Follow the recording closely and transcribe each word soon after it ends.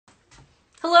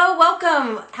Hello,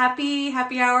 welcome. Happy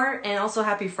hour and also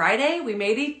happy Friday. We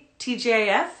made it,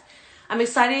 TGIF. I'm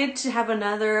excited to have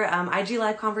another IG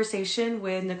Live conversation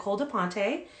with Nicole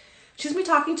Deponte. She's going to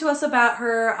be talking to us about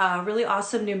her really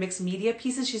awesome new mixed media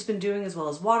pieces she's been doing, as well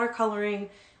as watercoloring,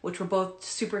 which we're both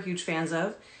super huge fans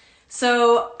of.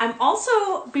 So I'm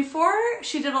also, before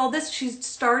she did all this, she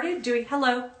started doing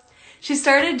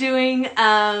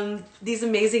these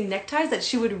amazing neckties that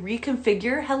she would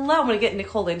reconfigure. Hello, I'm going to get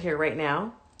Nicole in here right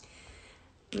now.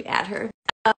 Let me add her.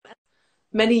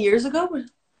 Many years ago,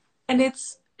 and it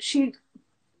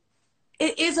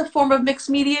is a form of mixed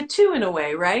media too, in a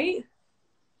way, right?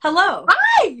 Hello.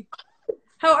 Hi!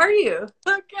 How are you?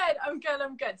 I'm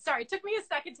good. Sorry, it took me a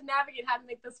second to navigate how to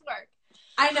make this work.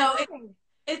 I know,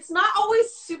 it's not always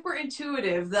super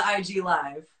intuitive, the IG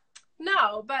Live.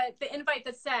 No, but the invite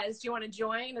that says, do you want to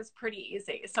join, is pretty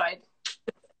easy. So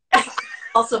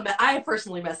I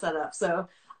personally messed that up. So,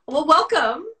 well,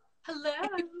 welcome. Hello.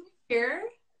 Here.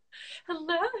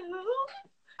 Hello.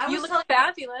 You look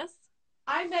fabulous.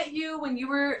 I met you when you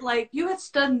were like, you have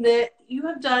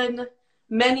done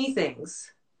many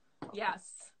things. Yes.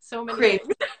 So many things.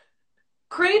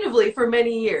 Creatively for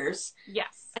many years.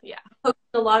 Yes. Yeah. I posted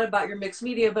a lot about your mixed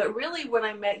media, but really when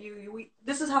I met you,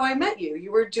 this is how I met you.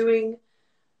 You were doing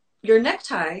your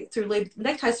neckties through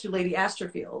Lady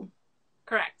Asterfield.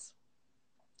 Correct.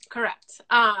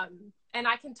 And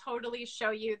I can totally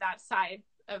show you that side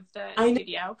of the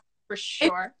studio for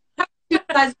sure.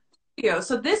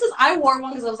 So this is, I wore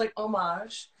one because I was like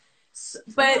homage,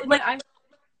 but like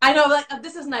I know, like,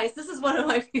 this is nice. This is one of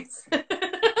my pieces.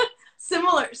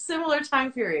 similar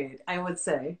time period, I would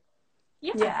say.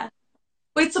 Yeah.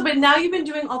 Wait, but now you've been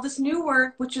doing all this new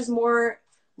work, which is more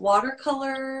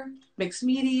watercolor, mixed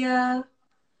media.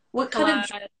 What kind of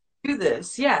do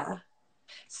this? Yeah.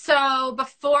 So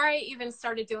before I even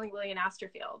started doing Lillian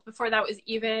Asterfield, before that was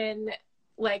even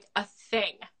like a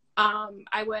thing,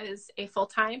 I was a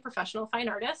full-time professional fine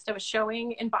artist. I was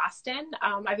showing in Boston.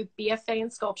 I have a BFA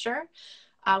in sculpture.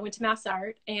 Went to Mass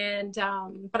Art, and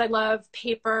but I love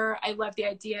paper. I love the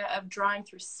idea of drawing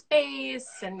through space,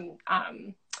 and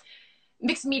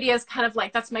mixed media is kind of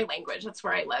like, that's my language. That's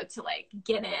where I love to like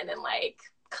get in and like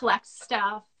collect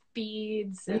stuff,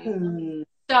 beads, and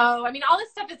so I mean, all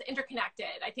this stuff is interconnected.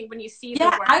 I think when you see the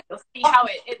work, you'll see how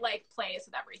it like plays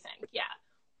with everything. Yeah,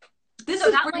 this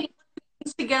is bringing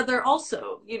things together.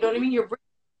 Also, you know what I mean?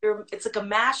 It's like a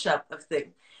mashup of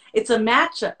things. It's a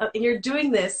matchup, and you're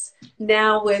doing this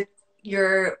now with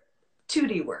your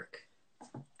 2D work.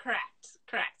 Correct.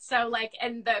 So like,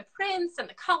 and the prints and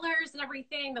the colors and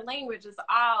everything, the language is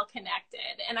all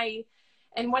connected.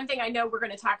 And one thing I know we're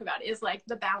going to talk about is like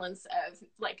the balance of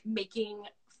like making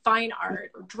fine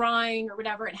art or drawing or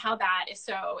whatever, and how that is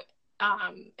so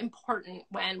important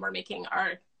when we're making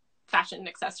our fashion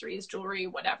accessories, jewelry,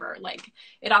 whatever. Like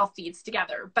it all feeds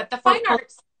together. But the fine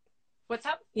arts, what's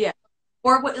up? Yeah.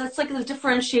 Or it's like the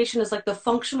differentiation is like the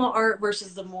functional art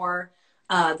versus the more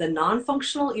the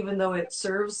non-functional, even though it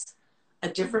serves a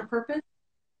different purpose,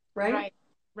 right?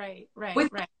 Right.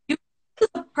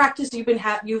 The practice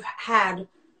you've had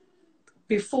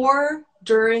before,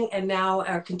 during, and now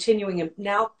are continuing, and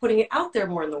now putting it out there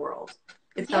more in the world.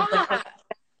 It sounds like,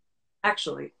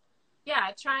 actually. Yeah,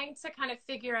 trying to kind of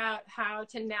figure out how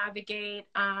to navigate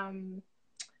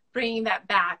bringing that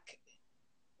back.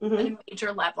 On a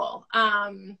major level,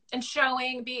 and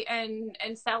showing,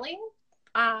 and selling.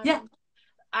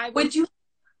 Would you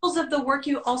of the work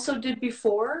you also did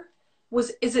before?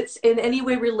 Is it in any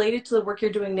way related to the work you're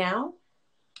doing now,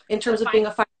 in terms of being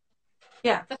a fine?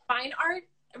 Yeah, the fine art.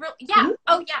 Yeah.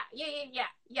 Oh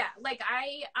yeah. Like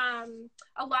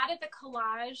a lot of the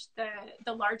collage,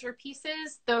 the larger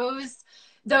pieces, those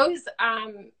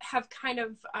have kind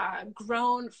of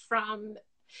grown from.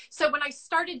 So when I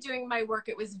started doing my work,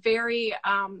 it was very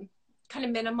kind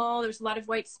of minimal. There's a lot of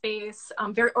white space,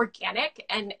 very organic,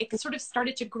 and it sort of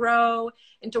started to grow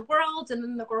into worlds, and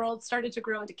then the world started to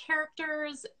grow into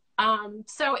characters.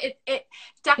 So it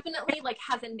definitely like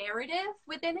has a narrative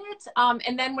within it.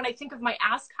 And then when I think of my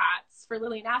ascots for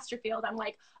Lillian Asterfield, I'm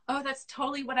like, oh, that's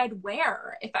totally what I'd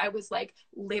wear if I was like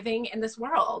living in this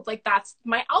world. Like that's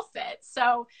my outfit.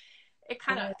 So it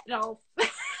kind of, it all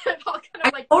kind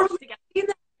of like totally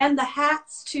together. And the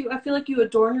hats too. I feel like you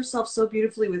adorn yourself so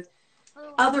beautifully with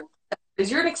other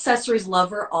accessories. You're an accessories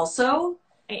lover also.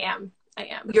 I am.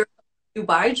 You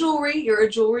buy jewelry. You're a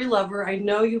jewelry lover. I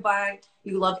know you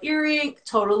love earrings.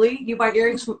 Totally. You buy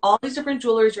earrings from all these different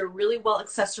jewelers. You're really well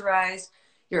accessorized.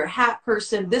 You're a hat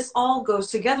person. This all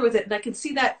goes together with it. And I can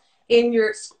see that in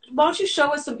your, why don't you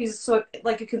show us some pieces so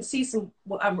like you can see some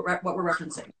what we're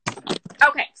referencing.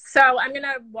 Okay, so I'm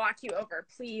gonna walk you over.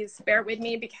 Please bear with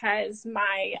me because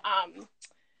my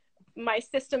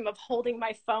system of holding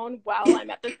my phone while I'm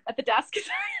at the desk is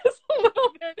a little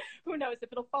bit. Who knows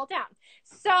if it'll fall down?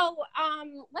 So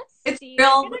let's see.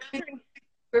 It's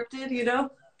scripted, you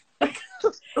know.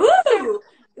 Ooh.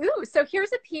 So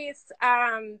here's a piece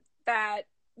that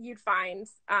you'd find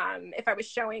if I was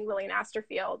showing Lillian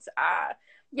Asterfield.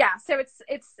 Yeah, so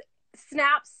it's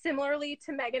snaps similarly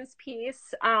to Megan's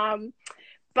piece.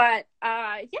 But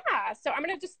yeah, so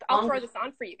I'll throw this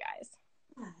on for you guys.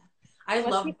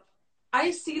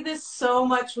 I see this so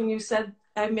much when you said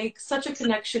I make such a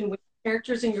connection with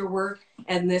characters in your work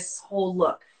and this whole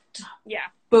look. Yeah.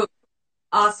 Boom.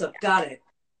 Awesome. Yeah. Got it.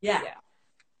 Yeah.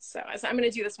 So I'm going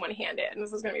to do this one-handed, and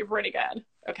this is going to be pretty good.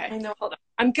 Okay. I know. Hold on.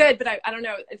 I'm good, but I don't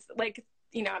know. It's like,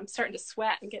 I'm starting to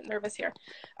sweat and get nervous here.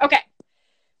 Okay.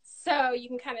 So you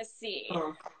can kind of see.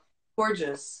 Oh,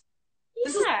 gorgeous.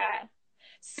 Yeah.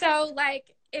 So like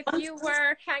if you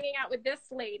were hanging out with this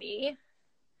lady,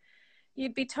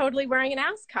 you'd be totally wearing an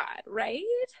ascot, right?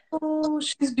 Oh,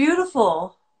 she's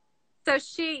beautiful. So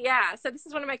so this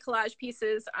is one of my collage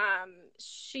pieces.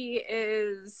 She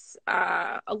is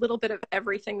a little bit of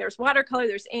everything. There's watercolor,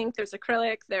 there's ink, there's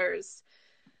acrylic, there's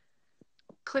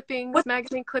clippings,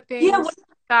 magazine clippings,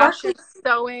 fashion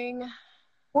sewing.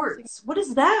 Quartz. What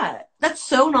is that? That's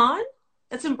sewn on?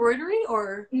 That's embroidery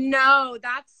or? No,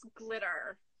 that's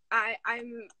glitter. I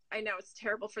know it's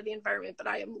terrible for the environment, but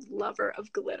I am a lover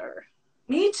of glitter.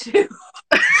 Me too.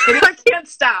 I can't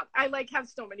stop. I have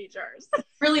so many jars.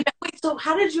 Really bad. Wait, so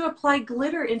how did you apply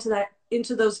glitter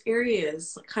into those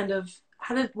areas?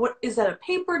 What is that, a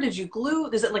paper? Did you glue?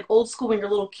 Is it like old school when you're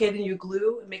a little kid and you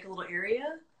glue and make a little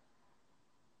area?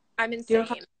 I'm insane.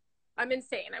 I'm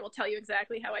insane. I will tell you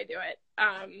exactly how I do it.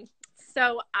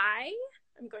 So I'm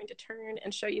going to turn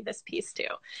and show you this piece too.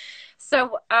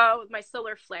 So, my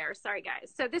solar flare. Sorry,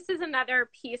 guys. So this is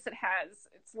another piece that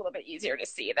it's a little bit easier to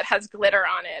see, that has glitter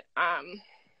on it. I'm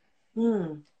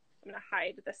going to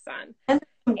hide the sun. And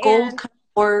gold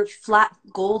or flat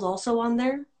gold also on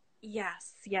there?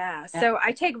 Yes. Yeah. So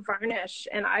I take varnish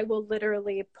and I will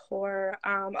literally pour,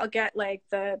 I'll get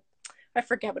I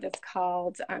forget what it's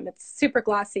called. It's super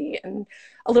glossy and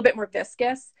a little bit more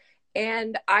viscous.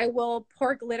 And I will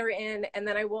pour glitter in, and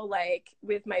then I will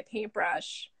with my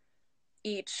paintbrush,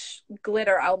 each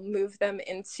glitter, I'll move them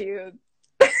into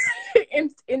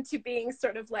into being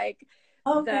sort of the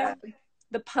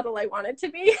puddle I want it to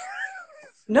be.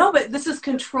 No, but this is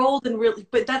controlled and really,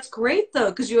 but that's great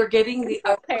though, because you are getting the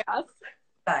chaos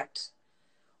effect.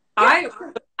 Yeah.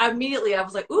 I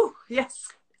was like, ooh, yes,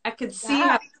 I could see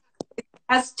how it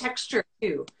has texture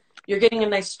too. You're getting a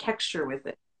nice texture with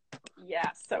it.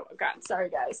 Yeah. So, God, sorry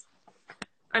guys.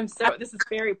 This is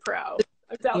very pro.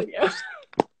 I'm telling you.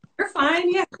 You're fine.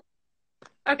 Yeah.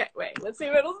 Okay. Wait, let's see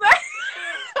what it'll say.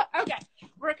 Okay.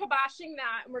 We're kiboshing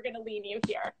that and we're going to lean you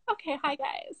here. Okay. Hi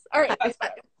guys. All right. That's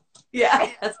fine. Yeah.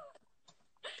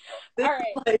 All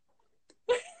right.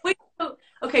 Wait,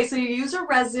 okay. So you use a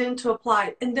resin to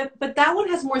apply but that one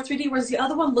has more 3D, whereas the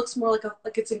other one looks more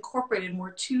like it's incorporated,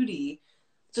 more 2D.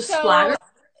 Just splatter.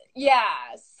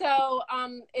 Yeah. So,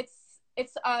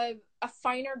 it's a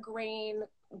finer grain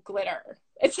glitter.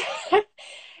 It's a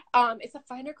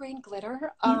finer grain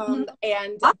glitter. And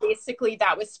basically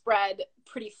that was spread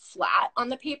pretty flat on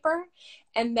the paper.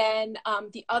 And then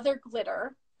the other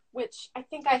glitter, which I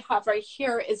think I have right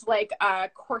here, is a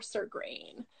coarser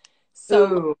grain.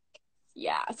 So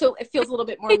yeah, so it feels a little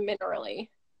bit more minerally.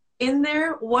 In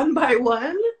there one by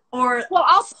one, or? Well,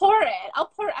 I'll pour it.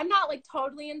 I'm not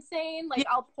totally insane.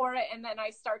 I'll pour it and then I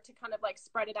start to kind of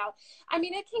spread it out. I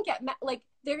mean, it can get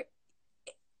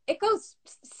it goes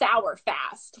sour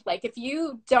fast. If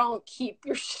you don't keep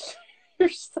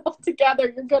yourself together,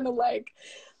 you're gonna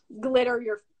glitter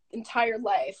your entire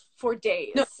life for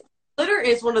days. No, glitter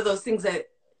is one of those things that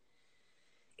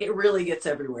it really gets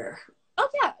everywhere. Oh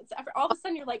yeah, all of a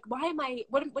sudden you're like,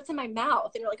 what's in my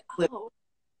mouth? And you're like, oh,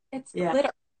 it's glitter.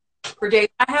 For days,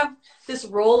 I have this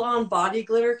roll-on body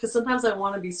glitter because sometimes I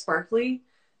want to be sparkly.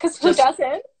 Because who doesn't?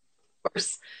 Of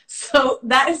course. So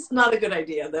that is not a good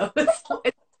idea, though.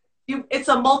 It's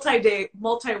a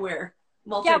multi-wear.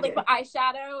 Yeah, with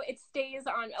eyeshadow, it stays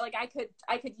on.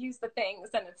 I could use the things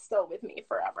and it's still with me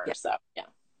forever. Yeah. So yeah.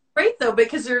 Great though,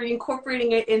 because you're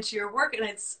incorporating it into your work,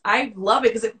 and I love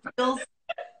it because it feels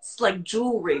like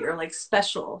jewelry or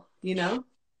special, you know?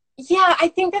 Yeah, I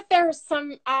think that there's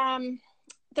some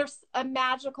there's a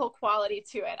magical quality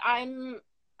to it. I'm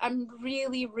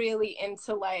really, really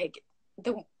into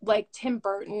the Tim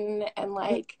Burton and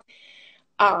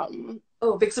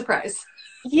Oh, big surprise.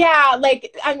 Yeah,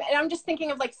 like I'm just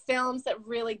thinking of like films that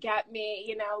really get me,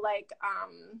 you know, like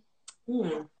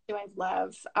Hmm. do I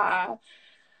love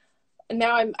and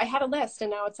now I had a list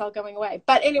and now it's all going away.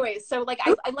 But anyway, so like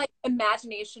I like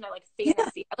imagination, I like Yeah.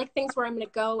 fantasy. I like things where I'm gonna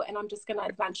go and I'm just gonna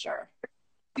adventure.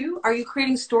 Are you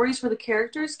creating stories for the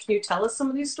characters? Can you tell us some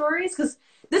of these stories? Because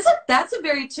that's a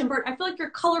very Tim Burton. I feel like you're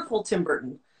colorful Tim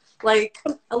Burton, like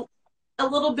a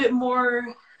little bit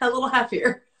more, a little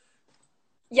happier.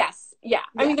 Yes, yeah.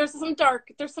 I Yeah. mean there's some dark,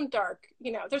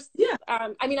 you know, there's Yeah.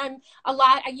 I mean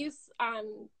I use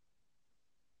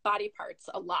body parts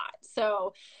a lot.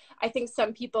 So I think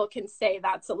some people can say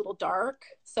that's a little dark.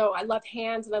 So I love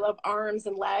hands and I love arms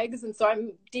and legs. And so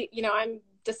I'm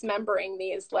dismembering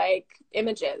these like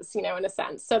images, you know, in a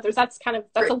sense. So that's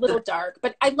a little dark,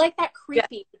 but I like that Yeah.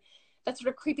 creepy, that sort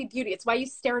of creepy beauty. It's why you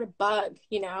stare at a bug,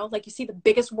 you know, like you see the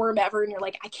biggest worm ever and you're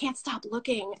like, I can't stop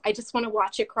looking. I just want to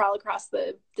watch it crawl across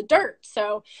the dirt.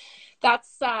 So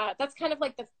that's kind of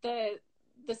like the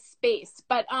space.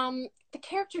 But the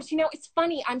characters, you know, it's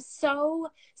funny, I'm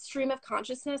so stream of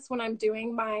consciousness when I'm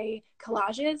doing my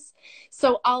collages,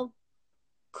 so I'll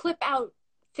clip out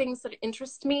things that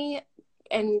interest me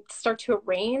and start to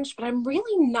arrange, but I'm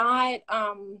really not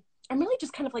I'm really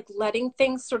just kind of like letting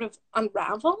things sort of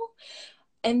unravel,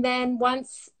 and then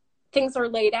once things are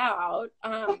laid out,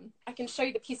 I can show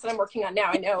you the piece that I'm working on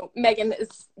now. I know Megan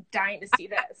is dying to see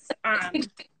this.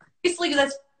 Basically,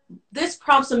 this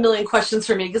prompts a million questions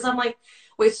for me because I'm like,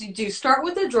 wait, so do you start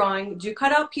with the drawing? Do you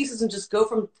cut out pieces and just go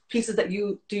from pieces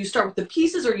do you start with the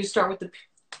pieces, or you start with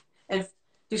and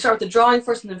do you start with the drawing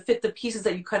first and then fit the pieces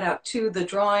that you cut out to the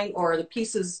drawing, or the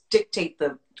pieces dictate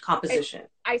the composition?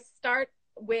 I start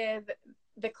with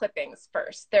the clippings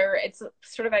first. It's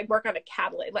sort of, I work on a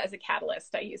catalyst as a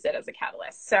catalyst. I use it as a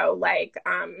catalyst. So like,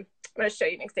 I'm going to show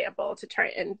you an example to try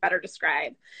and better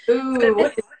describe. Ooh, so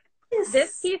what is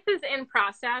this piece is in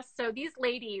process. So these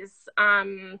ladies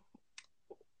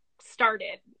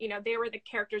started, you know, they were the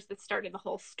characters that started the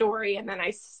whole story, and then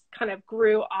I kind of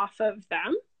grew off of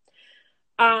them.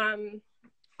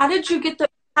 How did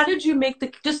you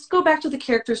make just go back to the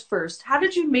characters first. How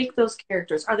did you make those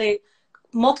characters? Are they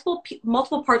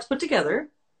multiple parts put together?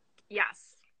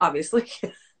 Yes. Obviously.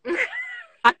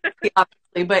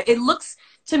 Obviously, but it looks,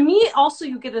 to me, also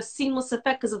you get a seamless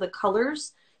effect because of the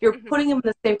colors. You're putting them in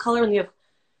the same color, and you have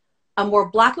a more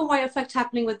black and white effect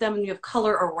happening with them, and you have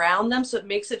color around them, so it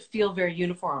makes it feel very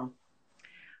uniform.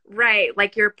 Right,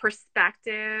 like your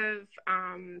perspective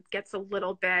gets a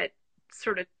little bit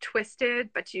sort of twisted,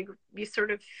 but you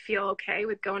sort of feel okay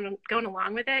with going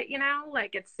along with it, you know,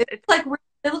 like it's like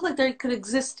they look like they could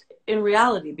exist in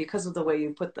reality because of the way you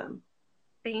put them.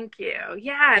 Thank you.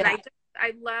 Yeah. And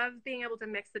I love being able to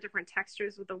mix the different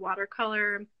textures with the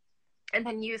watercolor and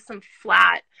then use some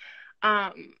flat,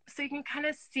 so you can kind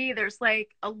of see there's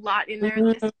like a lot in there.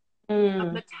 This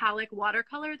metallic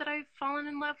watercolor that I've fallen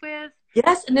in love with.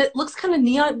 Yes, and it looks kind of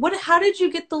neon. How did you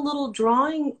get the little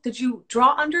drawing? Did you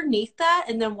draw underneath that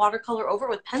and then watercolor over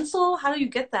it with pencil? How do you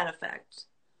get that effect?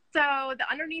 So the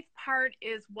underneath part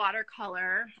is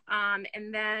watercolor,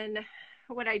 and then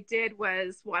what I did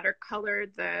was watercolor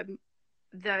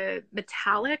the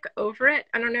metallic over it.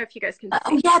 I don't know if you guys can see.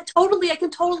 Oh yeah, totally. I can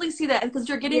totally see that because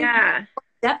you're getting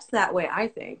depth that way, I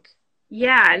think.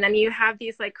 Yeah, and then you have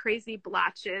these like crazy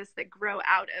blotches that grow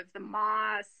out of the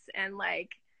moss, and like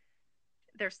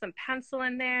there's some pencil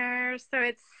in there. So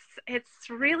it's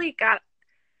really got,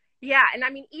 yeah, and I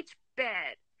mean each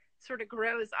bit sort of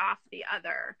grows off the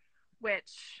other,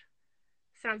 which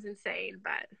sounds insane,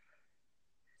 but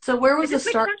so where was the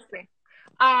start?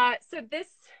 So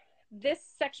this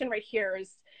section right here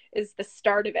is the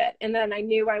start of it, and then I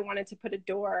knew I wanted to put a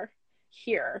door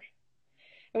here,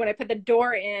 and when I put the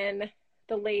door in,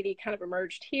 the lady kind of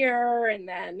emerged here, and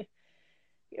then,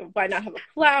 you know, why not have a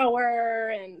flower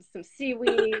and some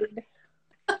seaweed?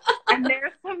 And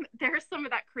there's some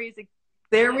of that crazy.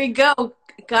 There we go.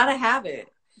 Gotta have it.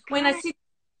 When I see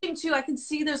too, I can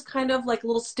see there's kind of like a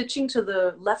little stitching to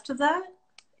the left of that.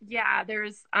 Yeah,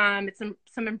 there's it's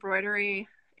some embroidery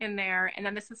in there, and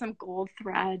then this is some gold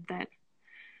thread that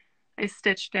I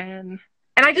stitched in,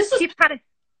 and I just keep kind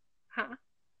of,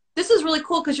 This is really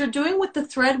cool because you're doing with the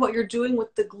thread what you're doing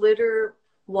with the glitter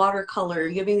watercolor.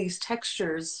 You're giving these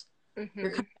textures.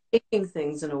 You're kind of making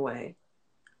things in a way.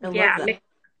 I love that.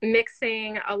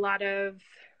 Mixing a lot of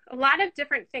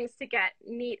different things to get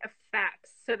neat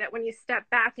effects, so that when you step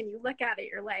back and you look at it,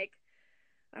 you're like,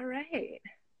 all right.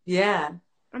 Yeah.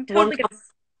 I'm totally good.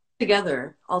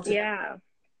 Together. Yeah.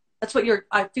 That's what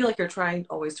I feel like you're trying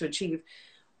always to achieve.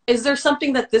 Is there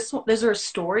something that is there a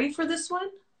story for this one?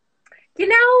 You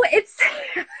know, it's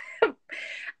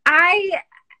I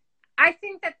I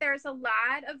think that there's a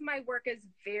lot of my work is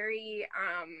very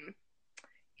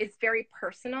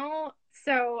personal.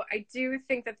 So I do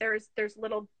think that there's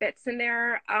little bits in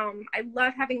there. I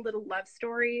love having little love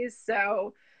stories.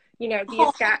 So, you know,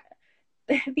 these got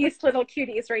these little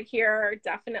cuties right here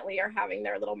definitely are having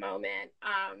their little moment.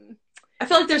 I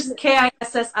feel like there's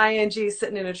KISSING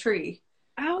sitting in a tree.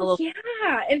 Oh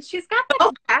yeah, and she's got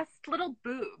the best little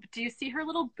boob. Do you see her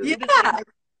little boob? Yeah, is my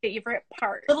favorite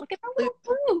part. Look at that little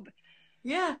boob.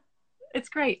 Yeah, it's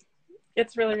great.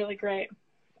 It's really, really great.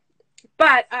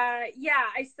 But yeah,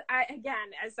 I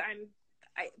again,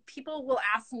 people will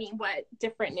ask me what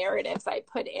different narratives I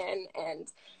put in, and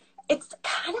it's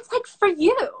kind of like for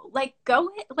you, like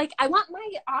I want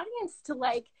my audience to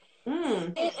sit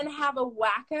and have a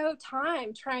wacko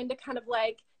time trying to kind of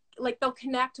like they'll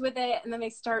connect with it, and then they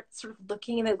start sort of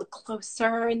looking and they look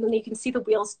closer, and then you can see the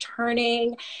wheels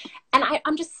turning, and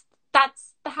I'm just,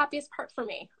 that's the happiest part for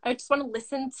me. I just want to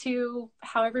listen to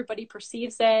how everybody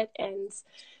perceives it. And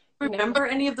remember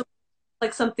any of the,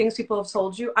 like, some things people have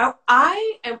told you?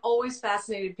 I am always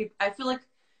fascinated. I feel like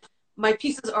my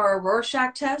pieces are a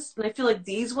Rorschach test, and I feel like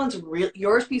these ones,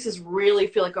 yours pieces really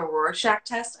feel like a Rorschach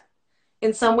test.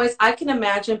 In some ways, I can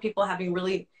imagine people having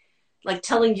really, like,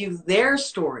 telling you their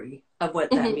story of what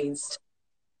that means,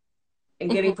 and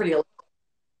getting pretty.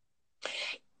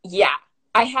 Yeah.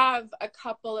 I have a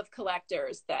couple of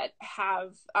collectors that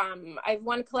have, I have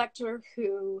one collector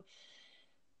who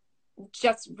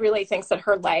just really thinks that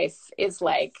her life is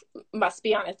must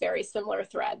be on a very similar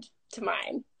thread to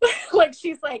mine. Like,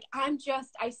 she's like, I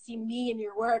see me in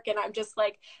your work, and I'm just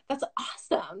like, that's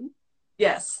awesome.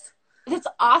 Yes. That's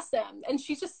awesome. And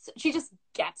she just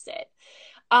gets it.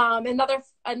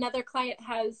 Another client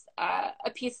has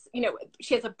a piece,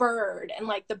 she has a bird, and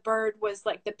like the bird was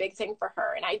like the big thing for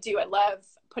her. And I love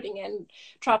putting in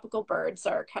tropical birds,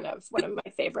 are kind of one of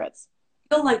my favorites.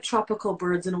 I feel like tropical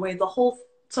birds in a way.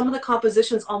 Some of the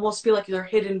compositions almost feel like they're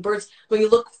hidden birds when you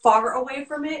look far away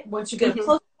from it. Once you get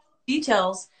close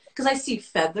details, because I see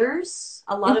feathers.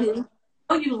 A lot of,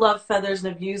 I know you love feathers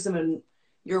and have used them in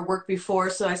your work before.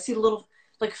 So I see little,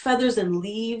 like, feathers and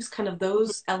leaves, kind of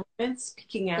those elements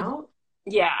peeking out.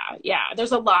 Yeah.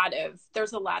 There's a lot of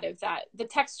that. The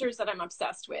textures that I'm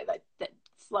obsessed with that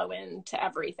flow into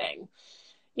everything.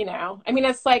 I mean,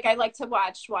 it's like, I like to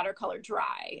watch watercolor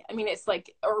dry. I mean, it's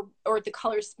like, or the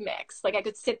colors mix. Like, I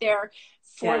could sit there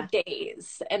for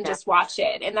days and just watch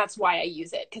it. And that's why I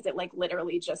use it. 'Cause it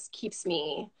literally just keeps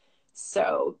me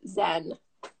so zen.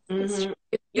 It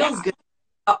feels good.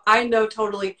 Oh, I know,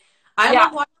 totally. I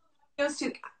love watching videos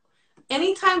too.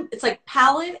 Anytime it's like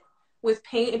palette with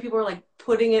paint and people are like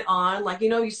putting it on, like,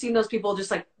 you've seen those people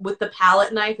just like with the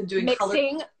palette knife and doing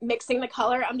mixing the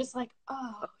color. I'm just like,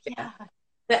 oh yeah.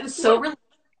 That is so really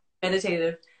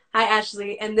meditative. Hi,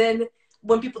 Ashley. And then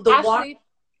when people, oh,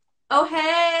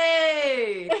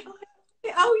 hey.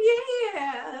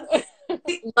 Oh, yeah.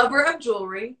 Lover of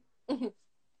jewelry.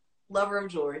 Lover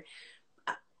of jewelry.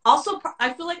 Also,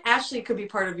 I feel like Ashley could be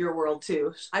part of your world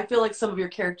too. I feel like some of your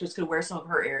characters could wear some of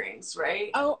her earrings,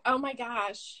 right? Oh my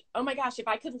gosh. Oh my gosh. If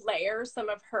I could layer some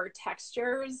of her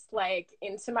textures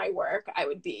into my work, I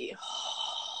would be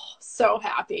so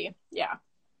happy. Yeah.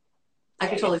 I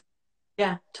can totally.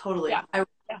 Yeah, totally. Yeah. I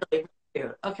really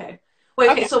do. Okay. Wait,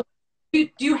 okay. So do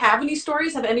you have any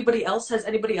stories? Has anybody else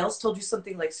told you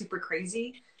something like super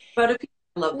crazy about it?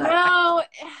 I love that. No,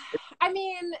 I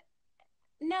mean,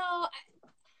 no.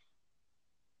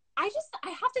 I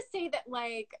have to say that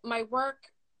my work,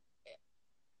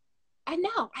 I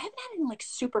haven't had any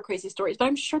super crazy stories, but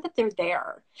I'm sure that they're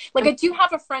there. I do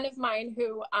have a friend of mine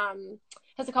who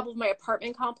has a couple of my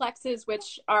apartment complexes,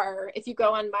 which are, if you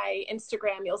go on my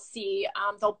Instagram, you'll see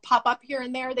they'll pop up here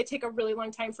and there. They take a really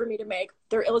long time for me to make.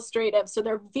 They're illustrative, so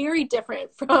they're very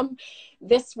different from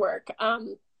this work.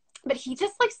 But he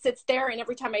just sits there, and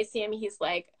every time I see him, he's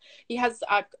he has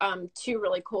two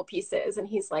really cool pieces, and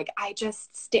he's like, I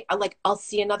just I'll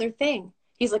see another thing.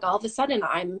 He's like, all of a sudden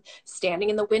I'm standing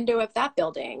in the window of that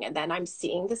building, and then I'm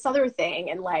seeing this other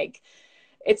thing, and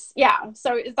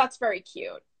so that's very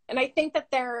cute. And I think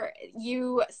that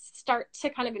you start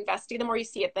to kind of investigate. The more you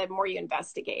see it, the more you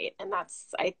investigate, and I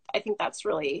think that's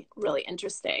really, really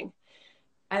interesting.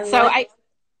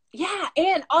 Yeah,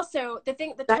 and also the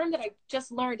term that I just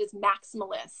learned is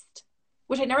maximalist,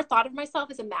 which I never thought of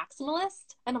myself as a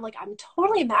maximalist, and I'm like, I'm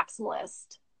totally a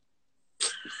maximalist.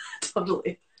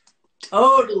 Totally.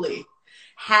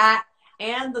 Hat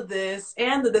and the this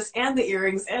and the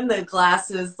earrings and the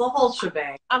glasses, the whole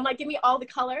shebang. I'm like, give me all the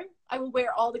color. I will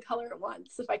wear all the color at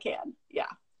once if I can.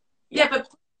 Yeah. Yeah, but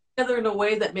put together in a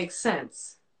way that makes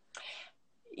sense.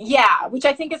 Yeah, which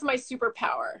I think is my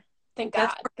superpower. Thank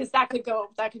That's God, because that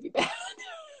could be bad.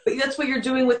 that's what you're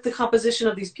doing with the composition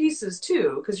of these pieces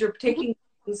too, because you're Mhm. taking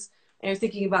things and you're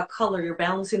thinking about color. You're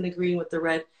balancing the green with the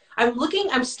red.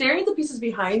 I'm staring at the pieces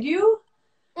behind you.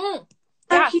 Mm.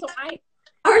 What Yeah,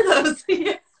 are those?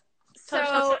 Yeah.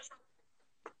 so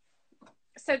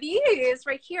so these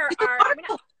right here These are are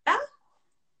watercolors, yeah?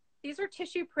 these are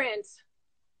tissue print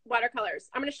watercolors.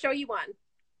 I'm gonna show you one.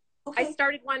 I Okay.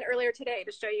 started one earlier today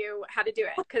to show you how to do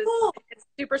it because Cool. it's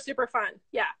super, super fun.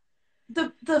 Yeah.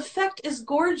 The effect is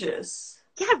gorgeous.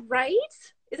 Yeah, right?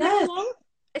 Isn't it Yes. cool?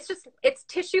 It's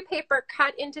tissue paper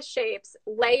cut into shapes,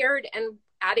 layered and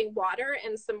adding water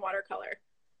and some watercolor.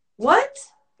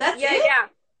 What? That's Yeah, it? yeah.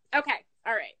 Okay.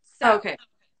 All right. So Okay.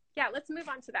 yeah, let's move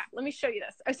on to that. Let me show you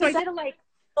this. So I did a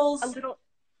little.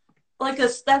 Like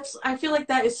I feel like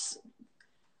that is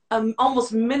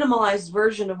almost minimalized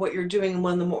version of what you're doing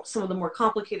in some of the more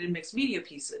complicated mixed media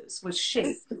pieces with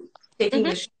shape, taking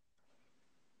the shape.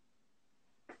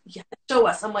 Yeah, show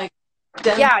us. I'm like,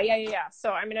 Yeah.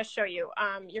 So I'm gonna show you.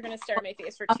 You're gonna stare at my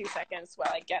face for 2 seconds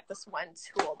while I get this one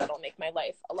tool that'll make my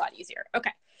life a lot easier.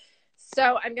 Okay.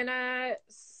 So I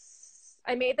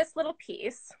made this little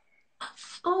piece.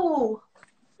 Oh,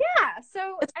 Yeah.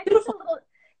 So it's I beautiful.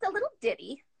 it's a little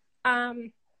ditty.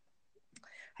 Had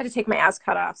to take my ass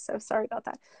cut off, so sorry about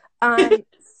that.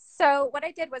 So what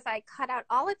I did was I cut out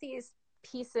all of these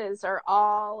pieces are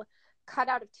all cut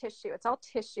out of tissue. It's all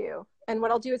tissue. And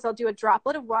what I'll do is I'll do a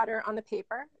droplet of water on the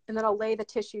paper, and then I'll lay the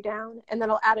tissue down, and then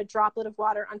I'll add a droplet of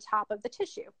water on top of the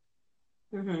tissue.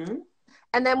 Mm-hmm.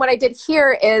 And then what I did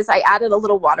here is I added a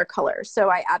little watercolor. So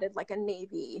I added like a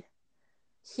navy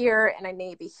here and a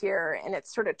navy here, and it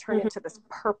sort of turned into this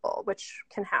purple, which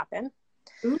can happen.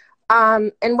 Mm-hmm.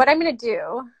 And what I'm going to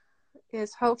do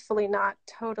is hopefully not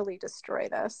totally destroy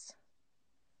this.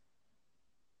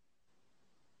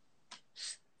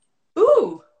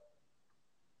 Ooh.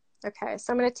 Okay,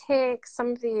 so I'm going to take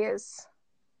some of these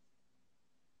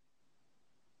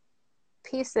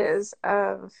pieces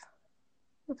of,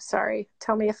 oops, sorry,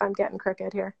 tell me if I'm getting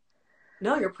crooked here.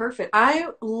 No, you're perfect. I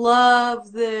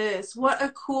love this. What a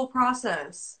cool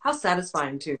process. How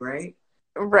satisfying too, right?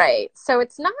 Right. So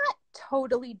it's not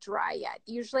totally dry yet.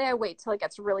 Usually I wait till it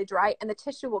gets really dry and the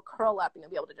tissue will curl up and you'll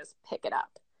be able to just pick it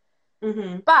up.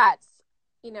 Mm-hmm. But,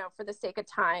 you know, for the sake of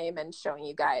time and showing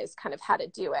you guys kind of how to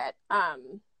do it,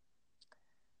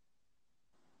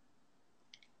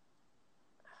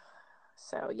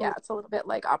 so yeah, it's a little bit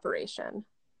like Operation.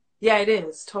 Yeah, it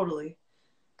is. Totally.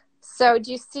 So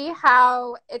do you see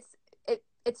how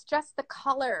it's just the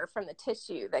color from the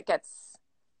tissue that gets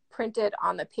printed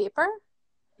on the paper?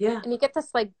 Yeah. And you get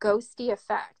this like ghosty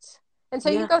effect. And so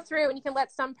you Yeah. can go through and you can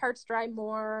let some parts dry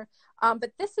more.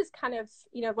 But this is kind of,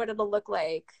 you know, what it'll look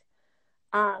like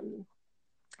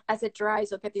as it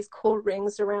dries. You'll get these cool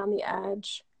rings around the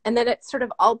edge. And then it sort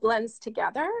of all blends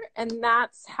together. And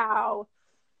that's how,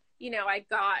 you know, I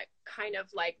got kind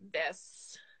of like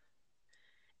this.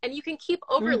 And you can keep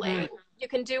overlaying. Mm-hmm. You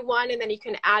can do one and then you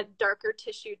can add darker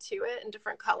tissue to it in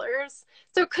different colors.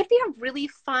 So it could be a really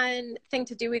fun thing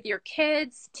to do with your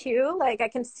kids too. Like I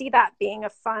can see that being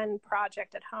a fun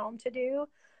project at home to do.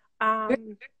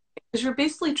 Because you're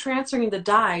basically transferring the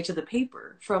dye to the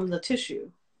paper from the tissue.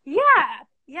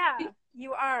 Yeah,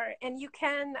 you are. And you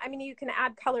can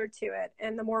add color to it.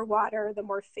 And the more water, the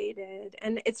more faded.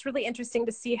 And it's really interesting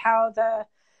to see how the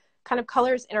kind of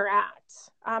colors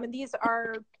interact. And these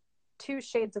are 2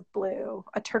 shades of blue,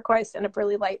 a turquoise and a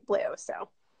really light blue. So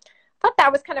I thought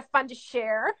that was kind of fun to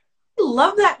share. I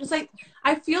love that. It's like,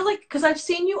 I feel like, because I've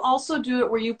seen you also do it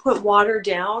where you put water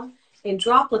down in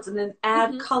droplets and then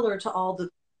add color to all the,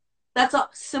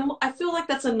 I feel like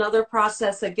that's another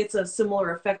process that gets a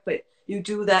similar effect, but you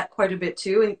do that quite a bit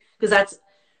too. And because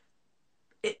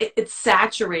it's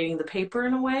saturating the paper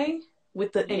in a way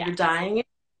and you're dyeing it.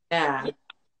 Yeah.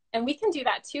 And we can do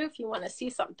that too if you want to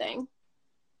see something.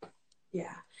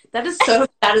 Yeah, that is so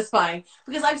satisfying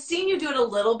because I've seen you do it a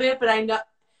little bit, but I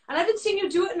haven't seen you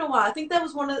do it in a while. I think that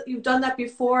was you've done that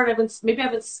before, and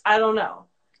I don't know,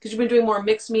 because you've been doing more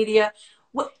mixed media.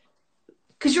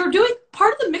 Because you're doing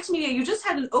part of the mixed media, you just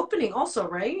had an opening also,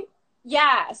 right?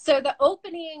 Yeah, so the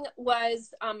opening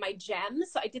was my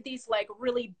gems. So I did these like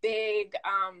really big,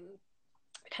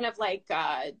 kind of like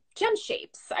gem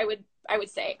shapes. I would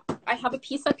say I have a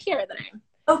piece up here that I'm.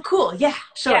 Oh, cool! Yeah,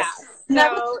 show us.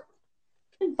 So.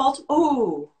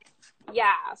 Oh.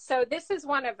 Yeah. So this is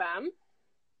one of them.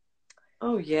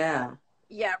 Oh yeah.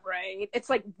 Yeah. Right. It's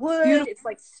like wood. Beautiful. It's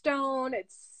like stone.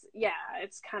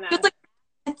 It's kind of.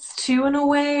 It's too in a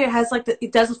way. It has like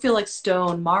it doesn't feel like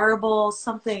stone, marble,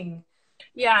 something.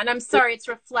 Yeah, and I'm sorry, it's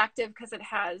reflective because it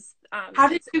has How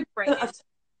did it's you framed.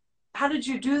 how did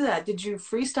you do that? Did you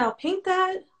freestyle paint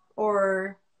that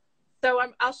or So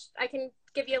I can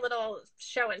give you a little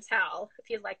show and tell if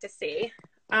you'd like to see.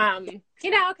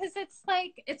 You know, because it's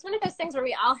like it's one of those things where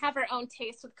we all have our own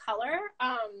taste with color.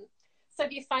 So it'd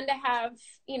be fun to have,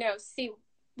 you know, see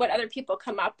what other people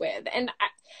come up with. And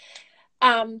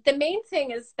the main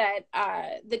thing is that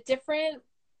the different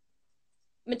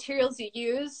materials you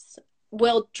use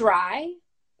will dry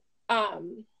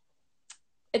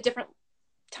at different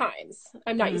times.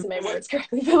 I'm not using my words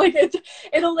correctly, but like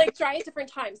it'll like dry at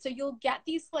different times. So you'll get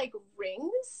these like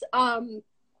rings. And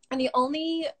the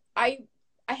only I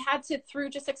had to, through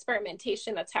just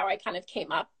experimentation, that's how I kind of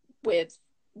came up with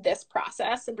this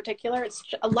process in particular. It's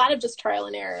a lot of just trial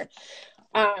and error.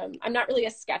 I'm not really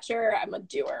a sketcher, I'm a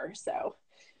doer. So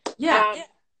yeah.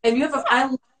 And you have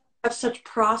I have such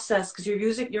process because you're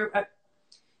using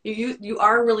you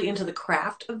are really into the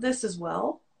craft of this as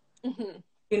well. mm-hmm.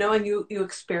 You know, and you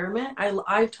experiment.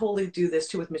 I totally do this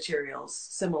too with materials,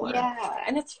 similar. Yeah,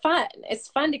 and it's fun. It's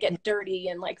fun to get dirty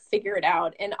and like figure it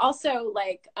out. And also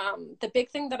like the big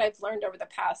thing that I've learned over the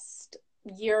past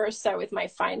year or so with my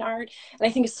fine art, and I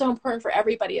think is so important for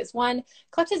everybody, is one,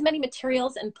 collect as many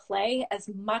materials and play as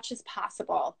much as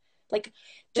possible. Like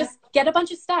just get a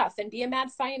bunch of stuff and be a mad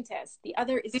scientist. The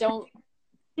other is don't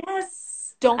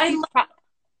Yes. be don't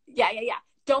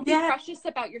be Yeah. precious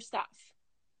about your stuff.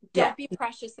 Yeah. Don't be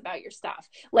precious about your stuff.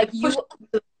 Like you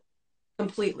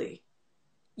completely.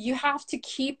 You have to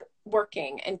keep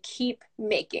working and keep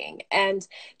making. And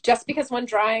just because one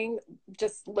drawing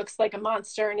just looks like a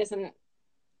monster and isn't,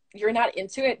 you're not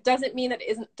into it, doesn't mean that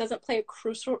it doesn't play a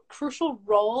crucial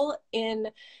role in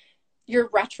your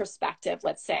retrospective,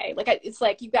 let's say. Like it's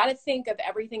like you got to think of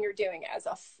everything you're doing as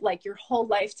like your whole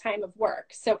lifetime of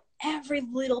work. So every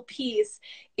little piece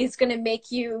is going to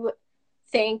make you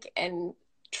think and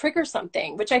trigger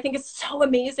something, which I think is so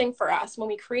amazing for us when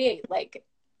we create. Like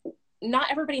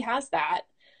not everybody has that,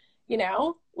 you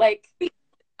know, like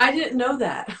I didn't know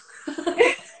that.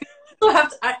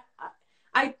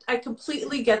 I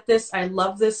completely get this. I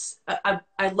love this. I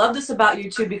love this about you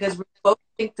too, because we both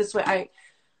think this way.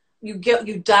 You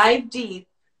dive deep.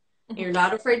 And you're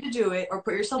not afraid to do it or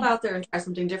put yourself out there and try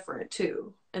something different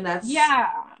too. And that's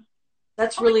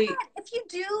really, if you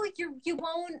do, you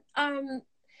won't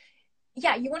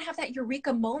you won't have that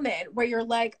eureka moment where you're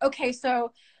like, okay,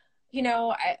 so you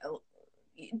know, I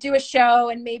do a show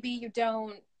and maybe you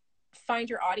don't find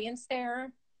your audience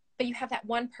there, but you have that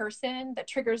one person that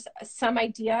triggers some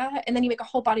idea and then you make a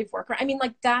whole body of work. I mean,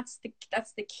 like that's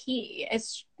the key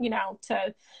is, you know,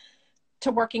 to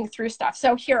working through stuff.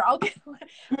 So here, I'm going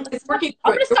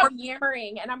to stop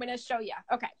yammering and I'm going to show you.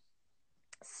 Okay.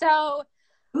 So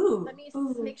let me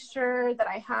make sure that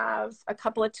I have a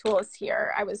couple of tools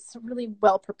here. I was really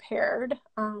well prepared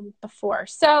before.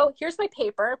 So here's my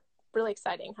paper. Really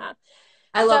exciting, huh?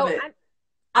 I love it.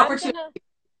 I'm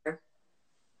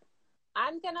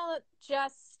gonna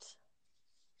just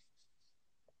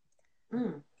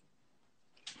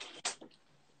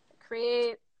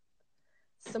create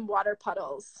some water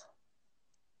puddles.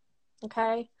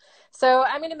 Okay, so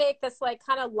I'm gonna make this like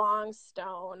kind of long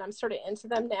stone. I'm sort of into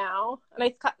them now, and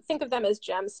I think of them as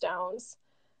gemstones.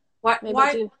 Why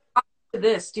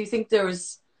this? Do you think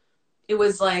it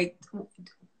was like,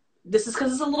 this is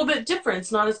because it's a little bit different.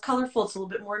 It's not as colorful. It's a little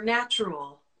bit more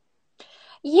natural.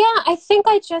 Yeah, I think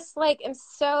I just like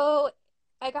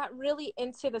I got really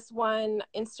into this one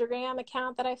Instagram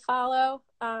account that I follow.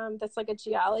 That's like a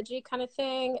geology kind of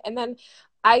thing. And then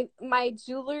my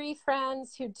jewelry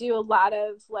friends who do a lot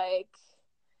of like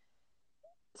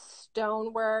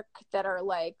stone work that are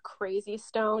like crazy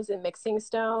stones and mixing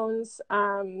stones.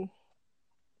 I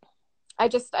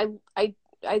just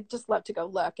love to go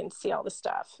look and see all the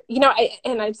stuff, you know.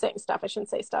 I'm saying stuff, I shouldn't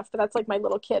say stuff, but that's like my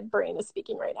little kid brain is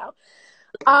speaking right now.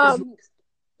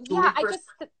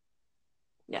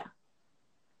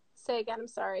 Say again, I'm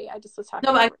sorry, I just was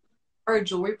talking. No, I are a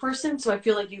jewelry person, so I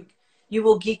feel like you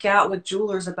will geek out with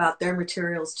jewelers about their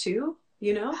materials too,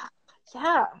 you know.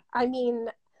 Yeah, I mean,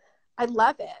 I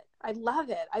love it. I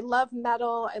love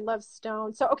metal, I love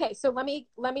stone. So okay, so let me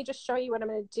just show you what I'm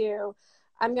going to do.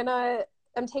 I'm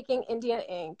taking India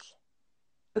ink.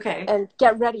 Okay. And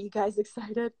get ready, you guys.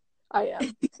 Excited? I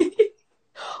am.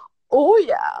 Oh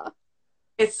yeah.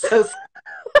 It's so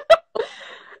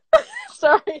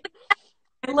sorry.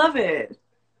 I love it.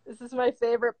 This is my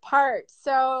favorite part.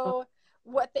 So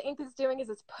what the ink is doing is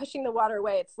it's pushing the water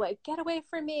away. It's like, get away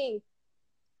from me.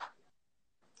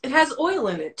 It has oil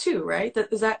in it too, right?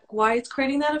 Is that why it's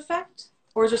creating that effect?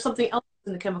 Or is there something else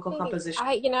in the chemical composition?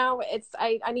 I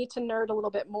need to nerd a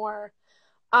little bit more.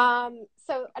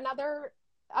 So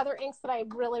other inks that I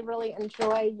really, really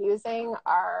enjoy using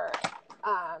are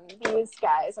these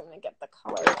guys. I'm gonna get the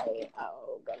color right.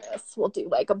 Oh goodness, we'll do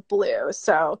like a blue.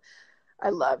 So I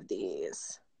love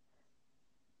these.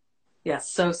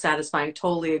 Yes, so satisfying.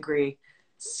 Totally agree.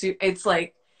 It's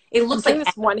like it I'm looks doing like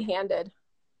this one-handed.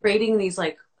 creating these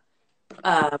like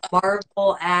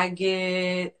marble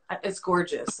agate. It's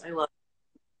gorgeous. I love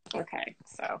Okay,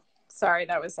 so sorry,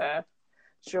 that was a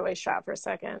joy shot for a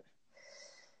second.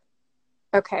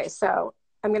 Okay, so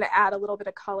I'm going to add a little bit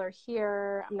of color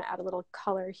here. I'm going to add a little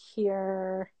color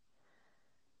here.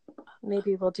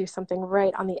 Maybe we'll do something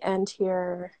right on the end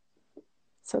here.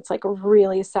 So it's like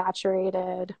really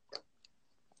saturated.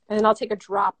 And then I'll take a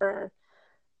dropper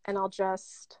and I'll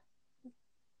just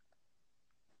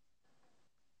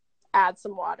add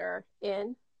some water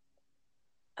in.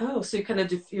 Oh, so you kind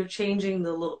of you're changing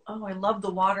the little. Oh, I love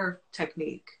the water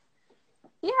technique.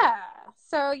 Yeah.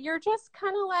 So you're just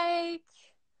kind of like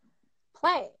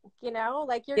playing,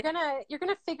 like you're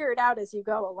gonna figure it out as you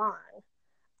go along.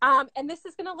 And this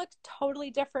is gonna look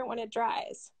totally different when it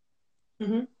dries.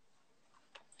 Mm-hmm.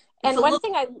 And one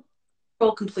thing I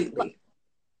control completely.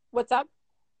 What's up?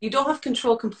 You don't have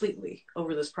control completely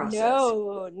over this process.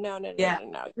 No.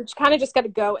 You kind of just got to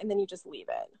go, and then you just leave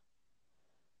it.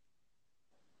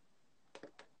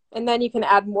 And then you can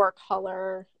add more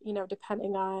color,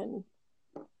 depending on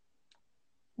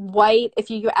white. If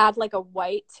you add like a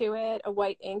white to it, a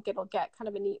white ink, it'll get kind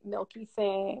of a neat milky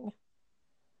thing.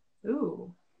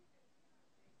 Ooh.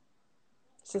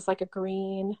 It's just like a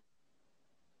green.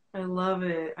 I love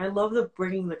it. I love the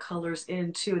bringing the colors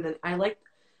in too. And then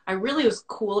I really was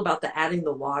cool about the adding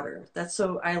the water. That's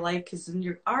so I like, because then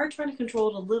you are trying to control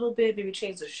it a little bit, maybe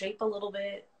change the shape a little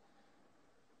bit.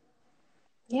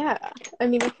 Yeah. I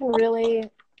mean,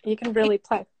 you can really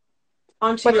play.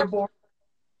 Onto your board.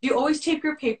 Do you always tape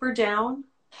your paper down?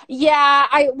 Yeah,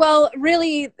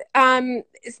 really,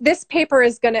 this paper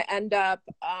is going to end up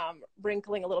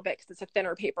wrinkling a little bit because it's a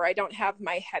thinner paper. I don't have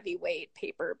my heavyweight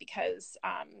paper because,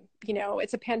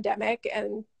 it's a pandemic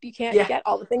and you can't get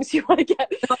all the things you want to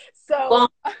get. So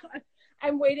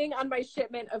I'm waiting on my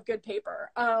shipment of good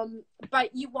paper.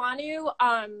 But you want to,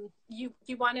 you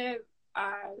want to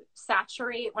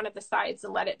saturate one of the sides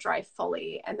and let it dry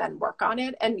fully and then work on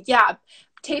it. And yeah,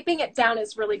 taping it down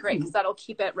is really great because that'll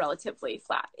keep it relatively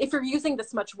flat. If you're using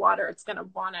this much water, it's going to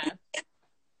want to.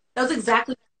 That was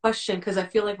exactly the question, because I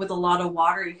feel like with a lot of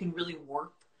water, you can really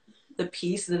warp the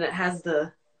piece, and then it has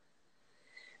the.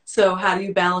 So how do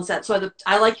you balance that? So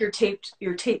I like your tape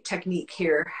technique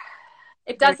here.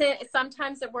 It doesn't.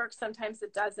 Sometimes it works. Sometimes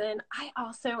it doesn't. I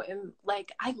also am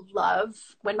like, I love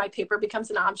when my paper becomes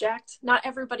an object. Not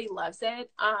everybody loves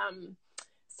it.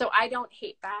 So I don't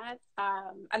hate that.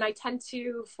 And I tend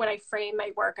to, when I frame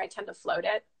my work, I tend to float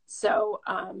it. So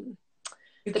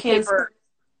the paper,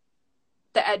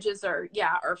 the edges are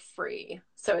free.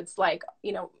 So it's like,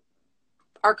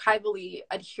 archivally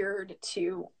adhered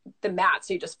to the mat.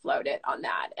 So you just float it on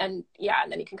that. And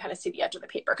and then you can kind of see the edge of the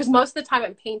paper. Because most of the time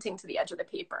I'm painting to the edge of the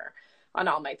paper on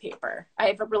all my paper. I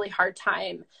have a really hard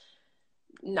time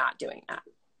not doing that.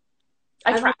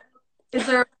 I try. Is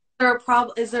there a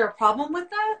problem? Is there a problem with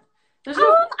that?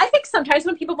 I think sometimes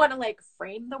when people want to like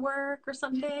frame the work or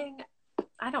something,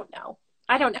 I don't know.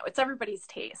 It's everybody's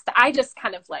taste. I just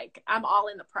kind of like, I'm all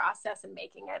in the process and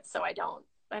making it. So I don't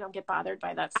get bothered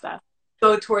by that stuff.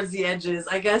 Go towards the edges.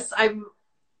 I guess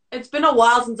it's been a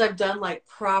while since I've done like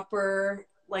proper,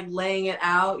 like laying it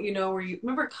out, where you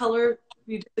remember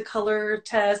you did the color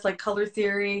test, like color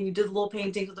theory, you did little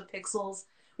paintings with the pixels.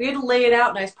 We had to lay it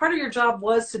out nice. Part of your job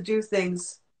was to do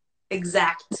things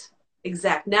exact.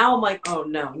 Now I'm like, oh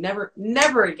no,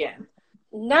 never again.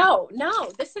 No,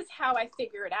 this is how I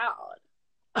figure it out.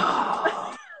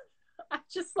 Oh. I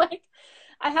just like,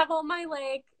 I have all my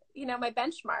like, my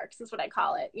benchmarks is what I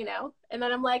call it, and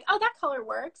then I'm like, oh, that color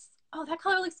works. Oh, that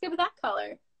color looks good with that color.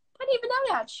 I didn't even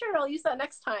know that. Sure, I'll use that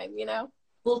next time,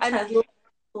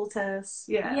 Little test.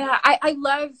 Yeah. Yeah. I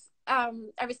love,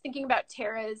 I was thinking about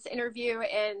Tara's interview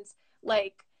and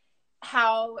like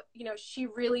how, she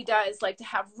really does like to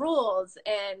have rules.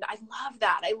 And I love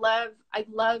that. I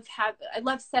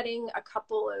love setting a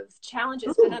couple of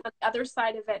challenges, but then on the other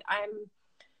side of it, I'm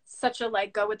such a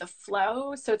like go with the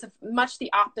flow. So it's much the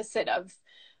opposite of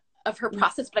her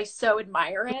process, but I so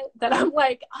admire it that I'm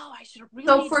like, oh, I should really.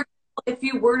 So if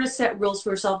you were to set rules for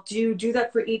yourself, do you do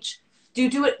that for each? Do you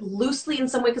do it loosely in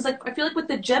some way? Because like I feel like with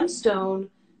the gemstone,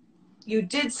 you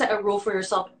did set a rule for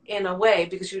yourself in a way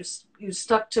because you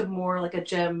stuck to more like a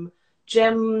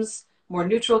gems, more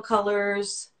neutral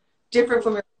colors, different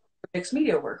from your mixed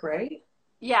media work, right?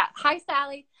 Yeah. Hi,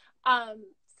 Sally.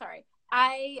 Sorry.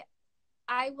 I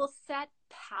will set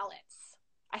palettes.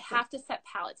 I have to set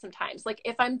palettes sometimes. Like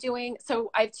if I'm doing,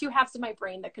 so I have two halves of my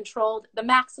brain, the controlled, the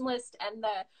maximalist and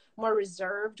the more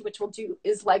reserved, which will do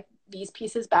is like these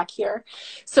pieces back here.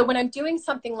 So when I'm doing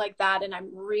something like that and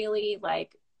I'm really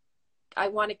like, I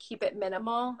want to keep it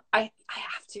minimal, I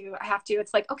have to,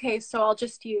 it's like, okay, so I'll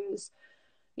just use,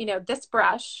 this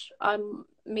brush,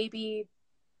 maybe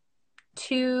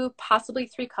two, possibly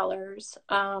three colors.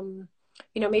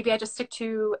 Maybe I just stick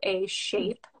to a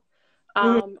shape.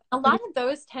 A lot of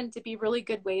those tend to be really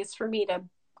good ways for me to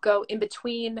go in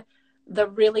between the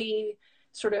really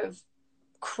sort of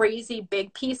crazy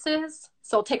big pieces.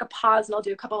 So I'll take a pause and I'll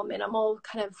do a couple of minimal,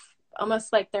 kind of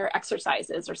almost like they're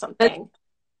exercises or something.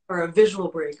 Or a visual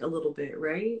break a little bit,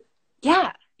 right?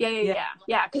 Yeah.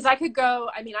 Because I could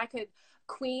go, I could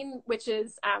Queen, which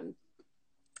is, I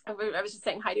was just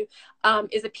saying hi to,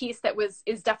 is a piece that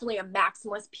is definitely a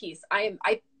maximalist piece. I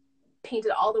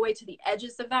painted all the way to the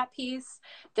edges of that piece.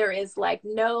 There is like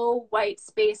no white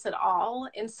space at all.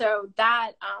 And so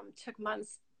that took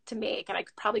months to make, and I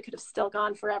probably could have still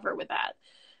gone forever with that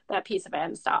piece if I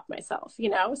hadn't stopped myself,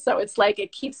 So it's like,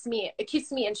 it keeps me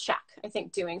in check, I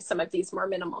think, doing some of these more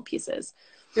minimal pieces.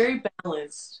 Very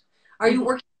balanced. Are you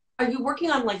working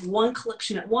on like one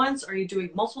collection at once? Are you doing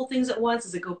multiple things at once?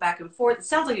 Does it go back and forth? It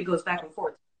sounds like it goes back and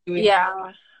forth. Doing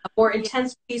a more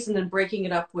intense piece and then breaking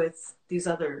it up with these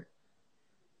other.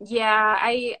 Yeah,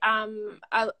 a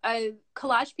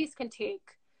collage piece can take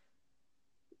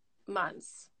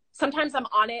months. Sometimes I'm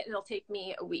on it and it'll take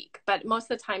me a week, but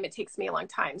most of the time it takes me a long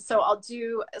time. So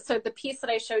the piece that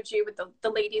I showed you with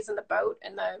the ladies in the boat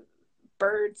and the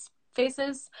birds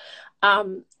faces,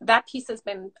 that piece has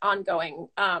been ongoing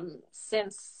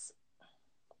since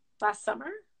last summer.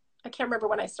 I can't remember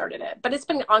when I started it, but it's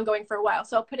been ongoing for a while.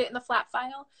 So I'll put it in the flat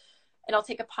file and I'll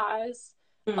take a pause.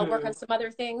 I'll work on some other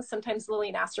things. Sometimes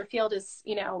Lillian Asterfield is,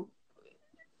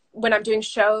 when I'm doing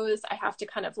shows, I have to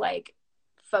kind of like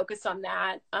focus on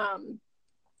that. And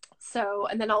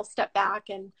then I'll step back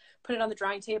and put it on the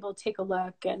drawing table, take a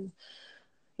look, and,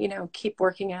 keep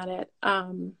working at it.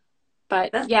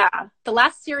 But yeah, the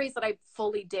last series that I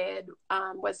fully did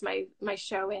was my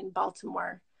show in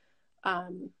Baltimore.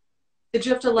 Did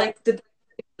you have to did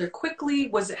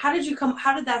quickly? How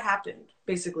did that happen,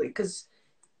 basically? Because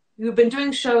you've been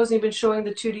doing shows and you've been showing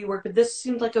the 2D work, but this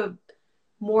seemed like a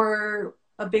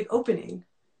big opening.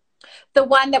 The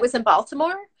one that was in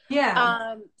Baltimore?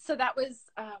 Yeah. So that was,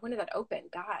 when did that open?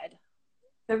 God.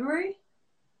 February?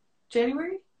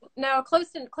 January? No,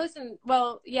 close in,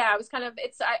 well, yeah, it was kind of,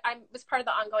 I was part of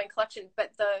the ongoing collection,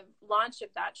 but the launch of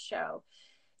that show,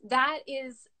 that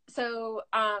is, so,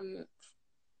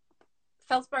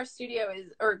 Feldspar Studio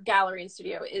Gallery and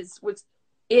Studio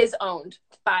is owned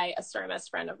by a ceramist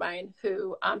friend of mine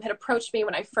who had approached me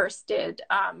when I first did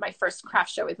my first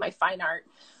craft show with my fine art.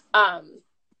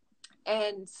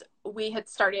 And we had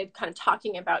started kind of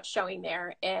talking about showing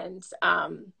there. And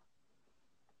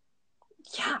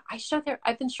I showed there.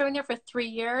 I've been showing there for 3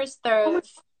 years. The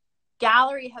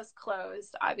gallery has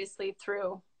closed, obviously,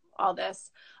 through all this.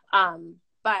 Now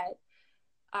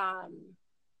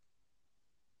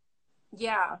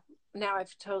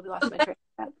I've totally lost my train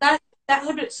of thought.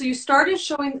 So you started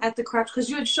showing at the craft because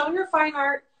you had shown your fine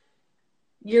art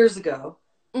years ago.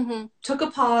 Mm-hmm. Took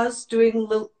a pause doing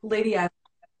Lady Ash.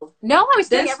 No, I was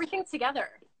doing everything together.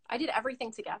 I did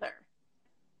everything together.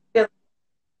 Yeah.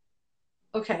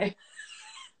 Okay.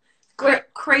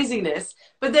 Craziness.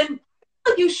 But then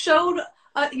you showed,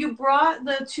 you brought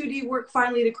the 2D work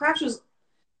finally to craft shows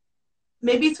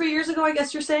maybe 3 years ago, I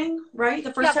guess you're saying, right?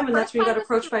 The first time, and that's when you got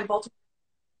approached by Baltimore.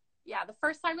 Yeah, the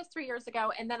first time was 3 years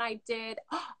ago. And then I did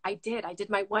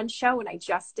my one show and I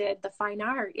just did the fine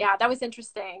art. Yeah, that was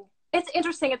interesting. It's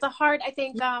interesting. It's a hard, I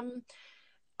think,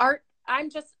 art.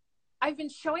 I've been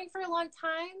showing for a long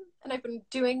time and I've been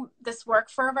doing this work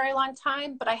for a very long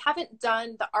time, but I haven't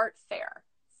done the art fair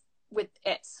with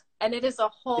it. And it is a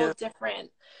whole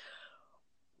different,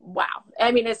 wow.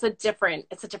 I mean, it's a different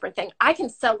thing. I can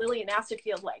sell Lillian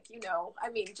Asterfield,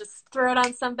 just throw it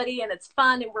on somebody and it's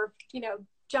fun and we're,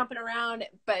 jumping around.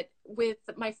 But with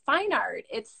my fine art,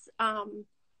 it's,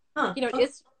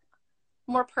 it's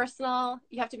more personal.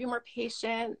 You have to be more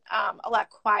patient, a lot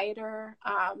quieter,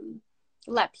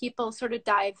 let people sort of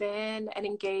dive in and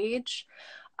engage.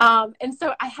 And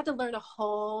so I had to learn a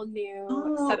whole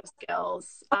new set of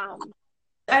skills. I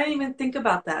didn't even think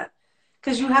about that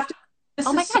because you have to.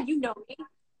 Oh my God, you know me.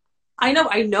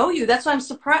 I know you. That's why I'm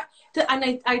surprised.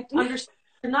 And I understand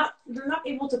they're not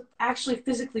able to actually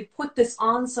physically put this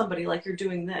on somebody like you're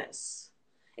doing this.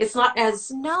 It's not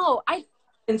as No,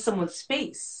 in someone's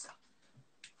space.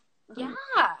 Yeah,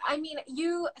 I mean,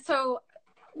 so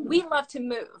we love to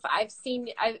move.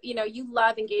 You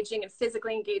love engaging and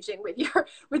physically engaging with your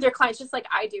clients, just like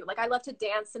I do. Like, I love to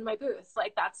dance in my booth.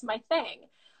 Like, that's my thing.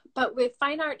 But with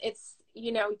fine art, it's,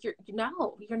 you're not.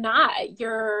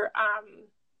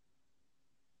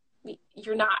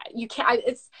 You're not. You can't.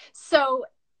 It's so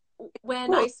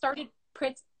when I started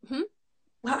print.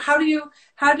 How did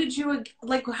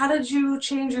you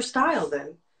change your style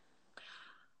then?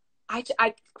 I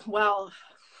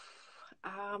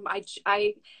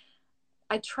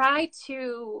try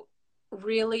to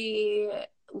really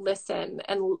listen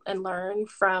and learn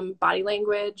from body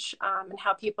language, and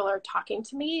how people are talking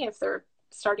to me. If they're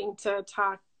starting to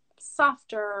talk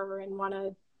softer and want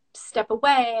to step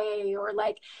away, or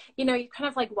like, you kind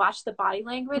of like watch the body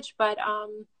language. But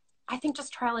I think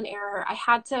just trial and error. I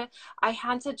had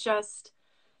to just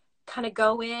kind of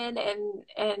go in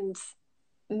and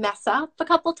mess up a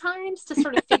couple times to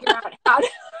sort of figure out how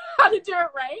to do it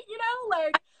right.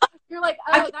 Like, you're like,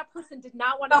 oh, that person did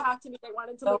not want to talk to me. They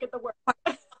wanted to look at the work.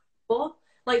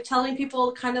 Like, telling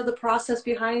people kind of the process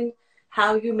behind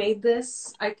how you made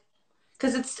this.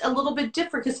 Because it's a little bit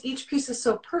different, because each piece is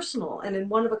so personal and in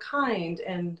one of a kind,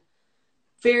 and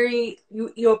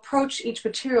you approach each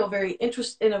material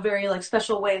in a very like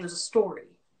special way, and there's a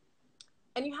story.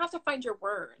 And you have to find your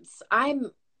words.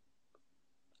 I'm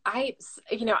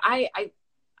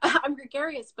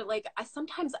gregarious, but like,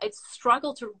 sometimes I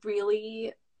struggle to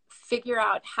really figure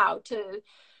out how to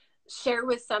share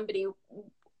with somebody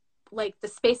like the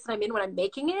space that I'm in when I'm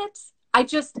making it.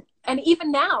 And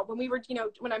even now when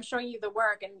when I'm showing you the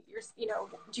work and you're,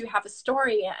 do you have a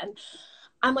story? And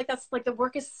I'm like, that's like, the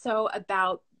work is so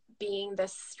about being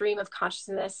this stream of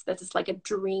consciousness that is like a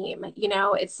dream.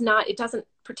 It doesn't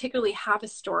particularly have a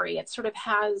story. It sort of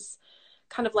has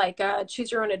kind of like a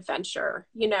choose your own adventure,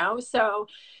 so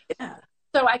yeah.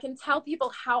 So I can tell people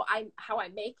how I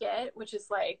make it, which is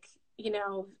like, it's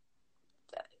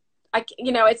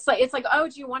like, oh,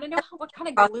 do you want to know what kind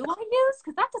of glue I use?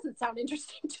 Because that doesn't sound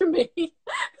interesting to me.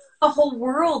 A whole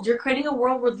world. You're creating a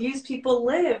world where these people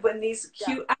live, and these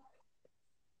cute. Yeah.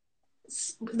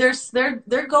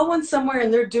 They're going somewhere,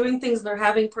 and they're doing things. And they're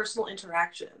having personal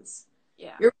interactions.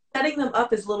 Yeah. You're setting them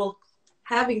up as little.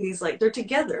 Having these, like, they're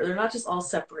together. They're not just all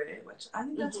separated, which I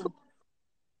think that's cool.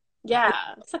 Yeah,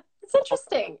 it's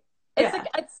interesting.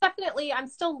 It's definitely, I'm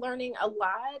still learning a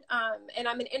lot, and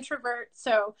I'm an introvert,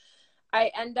 so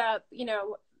I end up,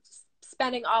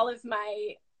 spending all of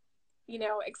my,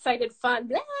 excited, fun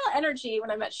energy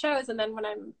when I'm at shows, and then when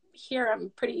I'm here,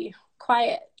 I'm pretty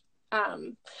quiet,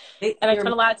 and I spend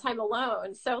a lot of time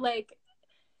alone. So like,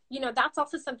 that's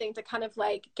also something to kind of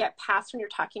like get past when you're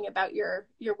talking about your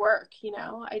work.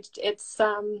 It's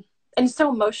and it's so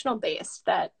emotional based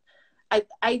that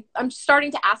I'm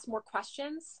starting to ask more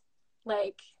questions.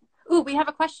 Like, ooh, we have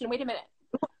a question. Wait a minute.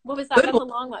 What was that? That's a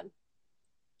long one.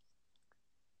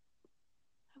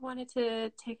 I wanted to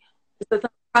take the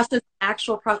process,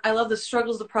 actual process. I love the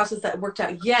struggles, the process that worked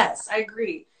out. Yes, I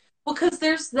agree. Well, because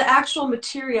there's the actual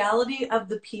materiality of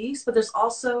the piece, but there's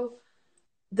also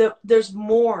there's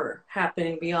more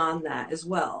happening beyond that as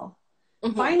well.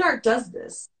 Mm-hmm. Fine art does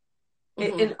this.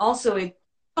 Mm-hmm. And also, it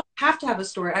don't have to have a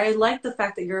story. I like the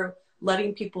fact that you're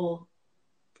letting people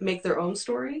make their own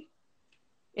story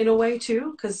in a way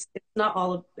too, because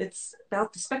it's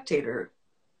about the spectator.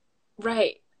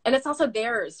 Right. And it's also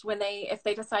theirs if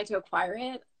they decide to acquire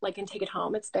it, like, and take it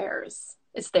home, it's theirs.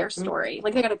 It's their story. Mm-hmm.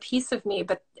 Like, they got a piece of me,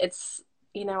 but it's,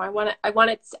 I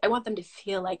want them to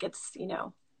feel like it's,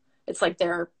 it's like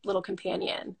their little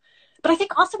companion. But I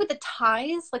think also with the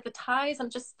ties, I'm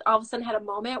just all of a sudden had a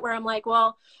moment where I'm like,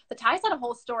 well, the ties had a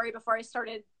whole story before I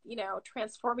started,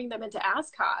 transforming them into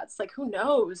ascots. Like, who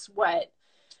knows what,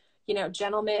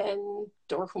 gentleman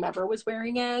or whomever was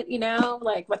wearing it,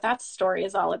 like what that story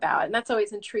is all about. And that's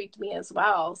always intrigued me as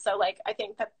well. So like, I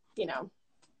think that,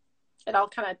 it all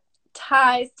kind of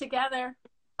ties together.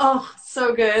 Oh,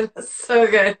 so good. So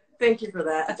good. Thank you for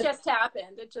that. It just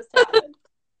happened.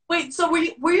 Wait, so were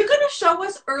you going to show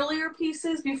us earlier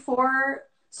pieces before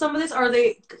some of this? Are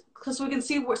they, because we can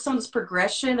see what some of this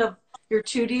progression of your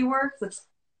 2D work?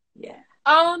 Yeah.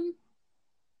 Can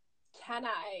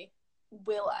I?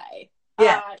 Will I?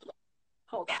 Yeah.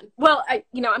 Hold on. Well, I'm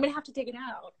going to have to dig it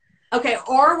out. Okay,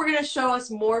 or we're going to show us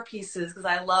more pieces, because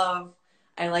I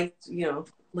like,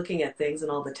 looking at things and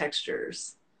all the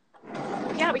textures.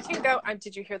 Yeah, we can go.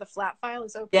 Did you hear the flat file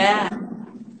is open? Yeah.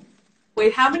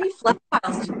 Wait, how many flat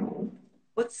files do you have?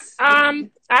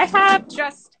 I have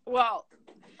just,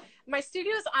 my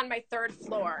studio is on my 3rd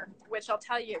floor, which I'll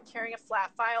tell you, carrying a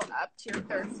flat file up to your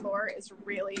 3rd floor is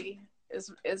really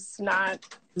is not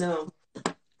the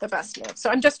best move. So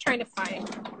I'm just trying to find.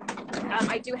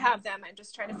 I do have them. I'm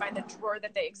just trying to find the drawer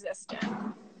that they exist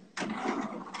in.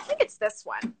 I think it's this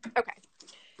one. Okay.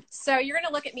 So you're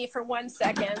gonna look at me for 1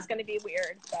 second. It's gonna be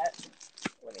weird, but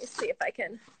let me see if I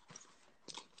can.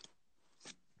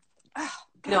 Oh,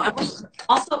 no, I'm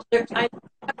also you're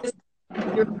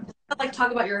like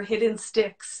talk about your hidden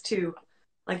sticks too,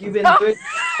 like you've been doing.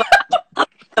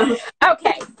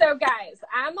 Okay, so guys,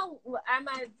 I'm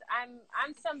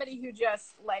somebody who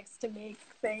just likes to make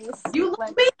things. You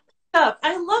love making stuff.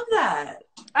 I love that.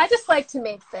 I just like to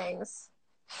make things.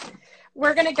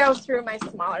 We're gonna go through my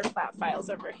smaller flat files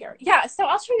over here. Yeah, so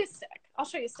I'll show you a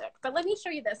stick. But let me show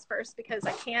you this first because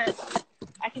I'm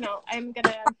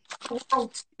gonna.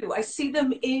 World too. I see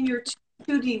them in your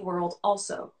 2D world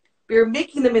also. You're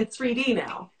making them in 3D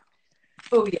now.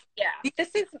 Oh yeah. Yeah.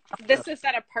 This is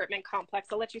that apartment complex.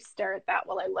 I'll let you stare at that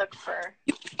while I look for.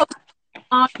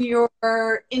 On your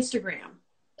Instagram.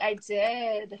 I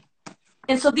did.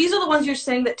 And so these are the ones you're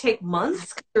saying that take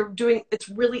months. They're doing. It's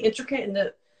really intricate and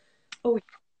the. Oh.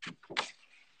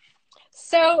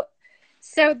 So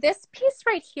this piece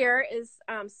right here is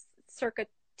circa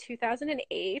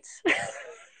 2008.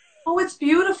 Oh, it's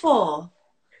beautiful.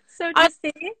 So do you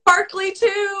see? Sparkly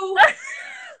too.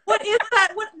 What is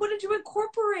that? What did you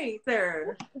incorporate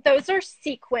there? Those are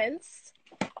sequins.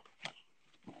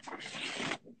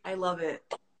 I love it.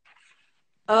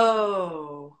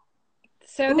 Oh.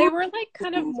 So they were like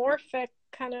kind of morphic,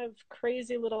 kind of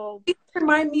crazy little. These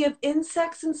remind me of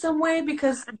insects in some way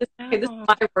because this is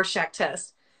my Rorschach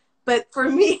test. But for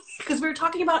me, because we were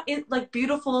talking about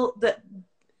beautiful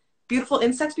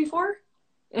insects before.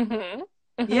 Mm-hmm.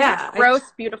 Mm-hmm. Yeah.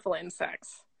 Gross, beautiful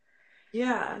insects.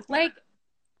 Yeah. Like,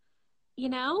 you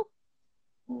know.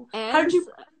 How did you?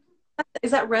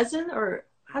 Is that resin or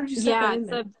how did you set that in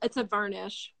there? It's a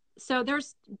varnish. So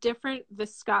there's different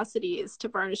viscosities to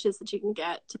varnishes that you can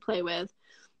get to play with.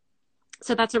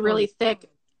 So that's a really thick.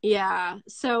 Yeah.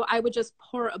 So I would just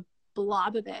pour a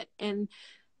blob of it and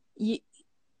it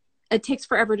takes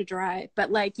forever to dry,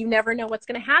 but like you never know what's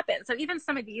going to happen. So even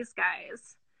some of these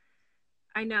guys,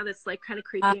 I know that's like kind of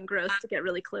creepy and gross to get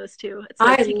really close to. It's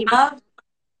like it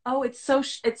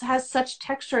has such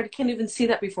texture. I can't even see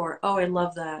that before. Oh, I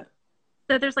love that.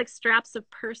 So there's like straps of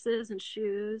purses and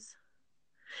shoes.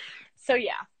 So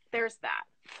yeah, there's that.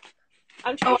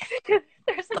 I'm trying to,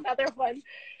 there's another one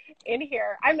in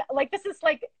here. I'm like, this is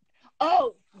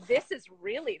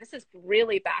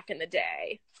really back in the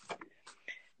day.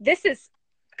 This is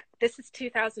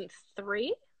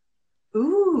 2003.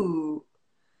 Ooh.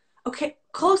 Okay,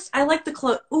 close. I like the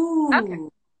close. Ooh. Okay.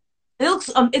 It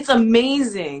looks it's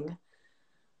amazing.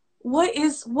 What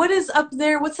is up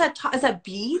there? What's that? Is that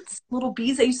beads? Little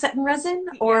beads that you set in resin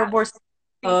or more?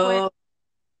 Oh,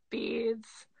 beads,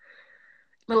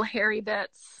 little hairy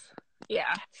bits.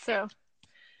 Yeah. So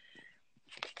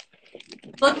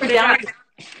look, we're down at the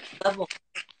level.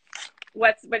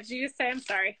 What did you say? I'm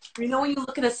sorry. You know when you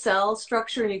look at a cell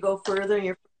structure and you go further and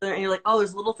you're like, oh,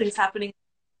 there's little things happening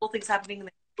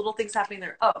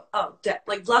there. Oh, depth,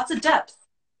 like lots of depth.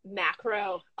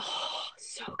 Macro. Oh,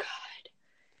 so good.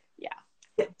 Yeah.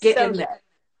 Get so in there. Good.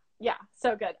 Yeah,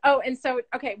 so good. Oh, and so,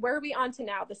 okay, where are we on to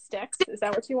now? The sticks? Is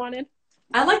that what you wanted?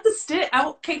 I like the stick.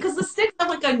 Okay, because the sticks have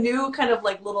like a new kind of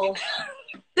like little.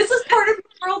 This is part of the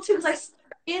world too, because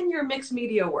in your mixed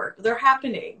media work, they're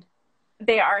happening.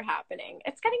 They are happening.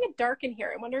 It's getting dark in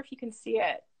here. I wonder if you can see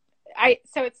it.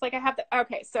 So it's like I have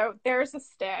okay, so there's a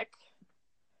stick.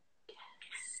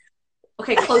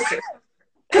 Okay, closer.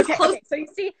 Okay, so you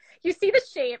see the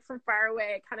shape from far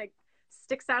away. It kind of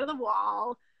sticks out of the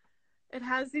wall. It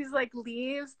has these like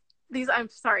leaves,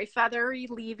 feathery,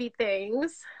 leafy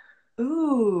things.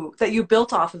 Ooh, that you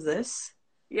built off of this.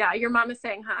 Yeah, your mom is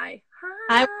saying hi.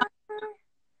 Hi.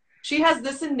 She has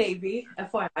this in navy,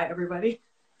 FYI, everybody.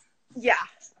 Yeah,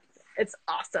 it's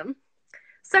awesome.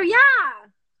 So yeah.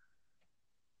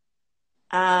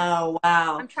 Oh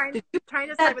wow! I'm trying to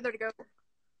decide whether to go.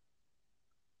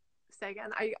 Say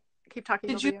again. I keep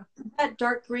talking over you. That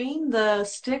dark green, the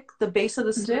stick, the base of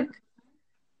the stick,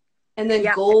 and then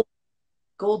gold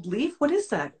leaf. What is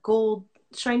that? Gold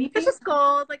shiny paint? It's just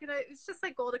gold. It's just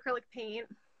like gold acrylic paint.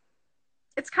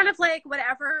 It's kind of like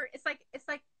whatever. It's like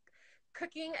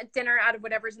cooking a dinner out of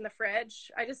whatever's in the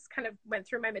fridge. I just kind of went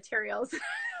through my materials.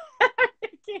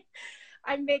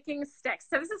 I'm making sticks.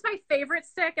 So this is my favorite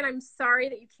stick, and I'm sorry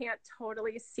that you can't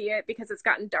totally see it because it's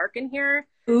gotten dark in here.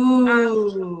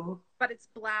 Ooh. But it's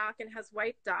black and has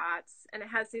white dots, and it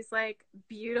has these like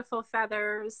beautiful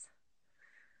feathers.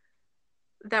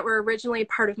 that were originally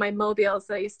part of my mobiles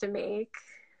that I used to make.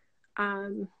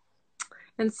 And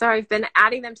so I've been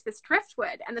adding them to this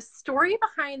driftwood. And the story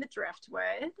behind the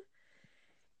driftwood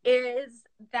is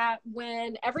that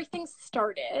when everything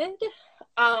started,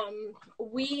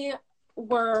 we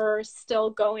were still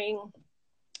going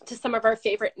to some of our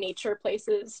favorite nature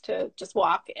places to just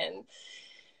walk. And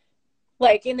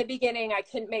like in the beginning, I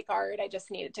couldn't make art. I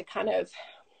just needed to kind of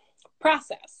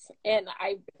process, and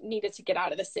I needed to get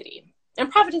out of the city. And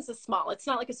Providence is small. It's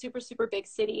not like a super, super big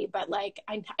city, but like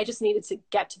I just needed to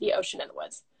get to the ocean and the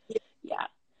woods. Yeah.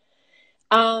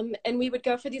 And we would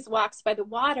go for these walks by the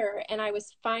water, and I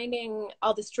was finding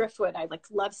all this driftwood. I like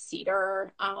love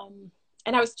cedar.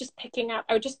 And I would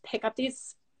just pick up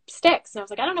these sticks, and I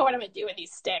was like, I don't know what I'm gonna do with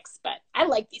these sticks, but I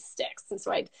like these sticks. And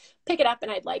so I'd pick it up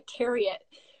and I'd like carry it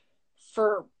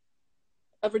for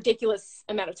a ridiculous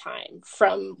amount of time,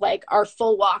 from like our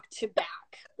full walk to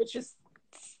back, which is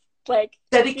like,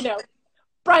 you know,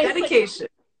 Brian, dedication.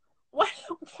 Like,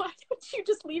 why don't you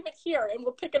just leave it here and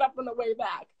we'll pick it up on the way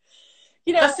back?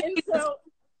 You know, and so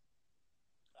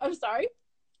I'm sorry.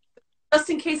 Just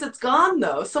in case it's gone,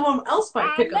 though, someone else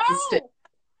might pick up the stick.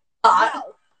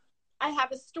 Well, I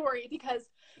have a story, because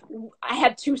I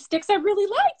had 2 sticks I really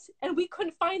liked, and we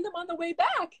couldn't find them on the way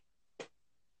back.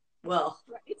 Well,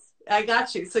 right. I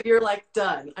got you. So you're like,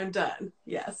 done. I'm done.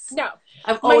 Yes. No.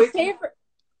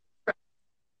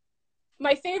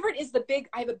 My favorite is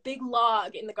I have a big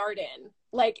log in the garden.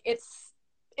 Like it's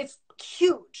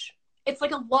huge. It's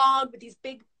like a log with these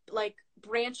big like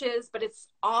branches, but it's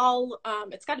all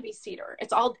it's got to be cedar.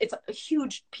 It's a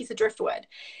huge piece of driftwood.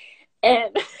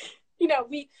 And you know,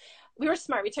 we were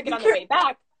smart. We took it on the way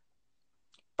back.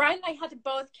 Brian and I had to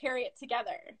both carry it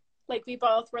together. Like we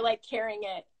both were like carrying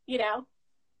it, you know?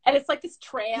 And it's like this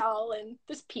trail and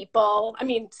there's people. I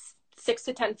mean, 6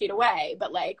 to 10 feet away,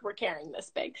 but like we're carrying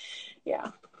this big.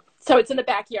 Yeah. So it's in the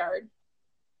backyard.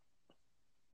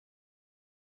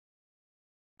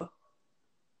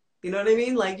 You know what I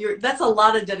mean? Like that's a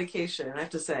lot of dedication, I have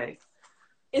to say.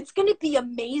 It's going to be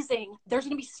amazing. There's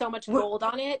going to be so much gold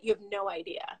on it. You have no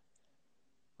idea.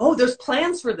 Oh, there's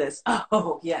plans for this.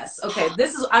 Oh, yes. Okay.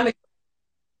 I'm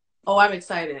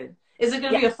excited. Is it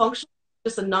going to be a functional,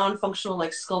 just a non-functional,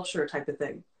 like sculpture type of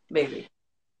thing? Maybe.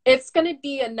 It's going to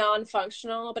be a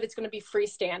non-functional, but it's going to be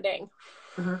freestanding.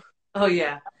 Mm-hmm. Oh,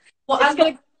 yeah. Well,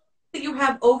 that you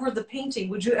have over the painting,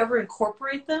 would you ever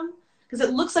incorporate them? Because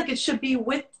it looks like it should be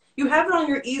you have it on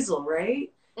your easel, right?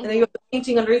 Mm-hmm. And then you have the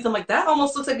painting underneath. I'm like, that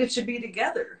almost looks like it should be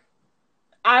together.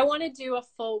 I want to do a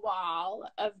full wall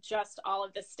of just all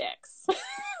of the sticks.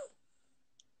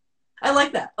 I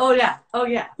like that. Oh, yeah. Oh,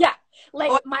 yeah. Yeah.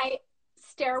 Like my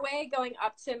stairway going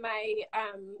up to my,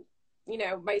 you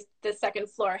know, the second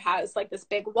floor has like this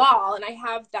big wall, and I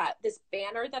have this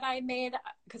banner that I made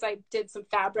because I did some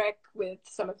fabric with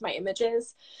some of my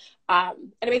images.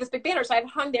 And I made this big banner, so I have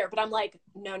it hung there, but I'm like,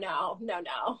 no,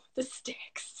 the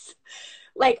sticks,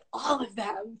 like all of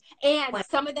them, and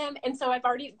some of them. And so I've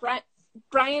already,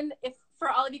 Brian, if for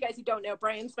all of you guys who don't know,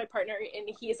 Brian's my partner, and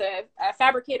he's a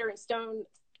fabricator and stone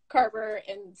carver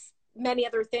and many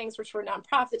other things, which we're a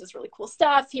nonprofit, does really cool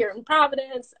stuff here in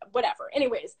Providence, whatever.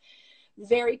 Anyways,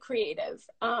 very creative.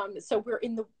 So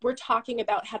we're talking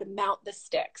about how to mount the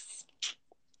sticks.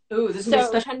 Ooh, this is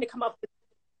so trying to come up with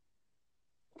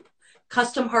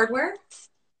custom hardware.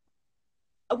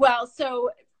 Well,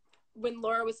 so when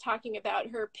Laura was talking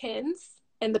about her pins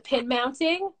and the pin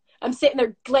mounting, I'm sitting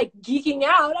there like geeking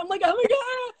out. I'm like, oh my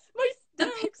god, my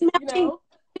sticks, you know?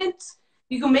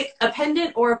 You can make a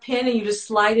pendant or a pin, and you just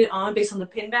slide it on based on the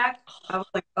pin back. I was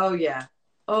like, oh yeah,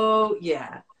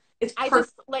 it's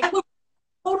perfect.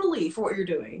 Totally for what you're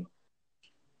doing.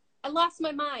 I lost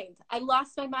my mind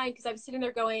because I was sitting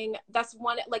there going, that's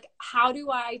one, like, how do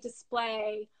I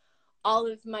display all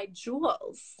of my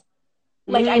jewels?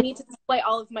 Like, I need to display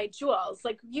all of my jewels.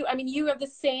 Like you have the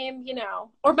same, you know,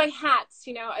 or my hats,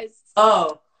 you know,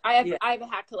 I have a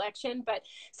hat collection, but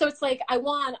so it's like, I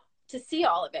want to see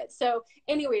all of it. So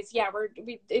anyways, yeah,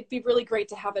 it'd be really great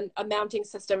to have a mounting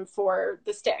system for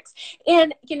the sticks.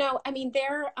 And, you know, I mean,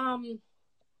 they're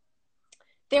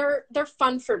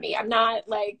fun for me. I'm not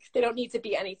like, they don't need to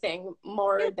be anything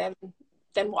more than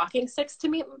walking sticks to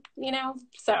me, you know?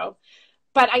 So,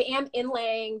 but I am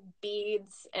inlaying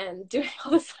beads and doing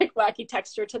all this like wacky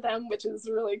texture to them, which is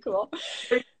really cool.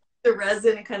 The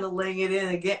resin and kind of laying it in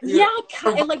again. Yeah,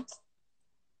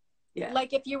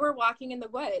 like if you were walking in the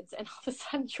woods and all of a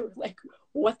sudden you were like,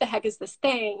 what the heck is this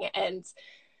thing? And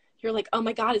you're like, oh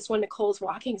my God, it's one of Nicole's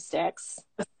walking sticks.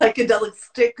 A psychedelic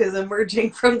stick is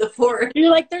emerging from the forest.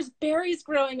 You're like, there's berries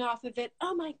growing off of it.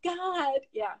 Oh my God.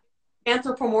 Yeah.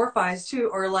 anthropomorphized too,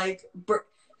 or like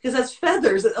because that's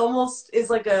feathers. It almost is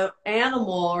like a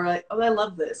animal, or like, oh, I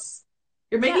love this.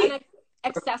 You're Yeah, making an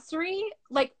accessory.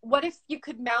 Like, what if you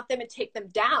could mount them and take them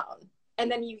down, and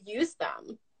then you use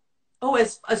them oh,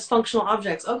 as functional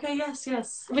objects. Okay, yes,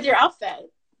 yes. with your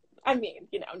outfit? I mean,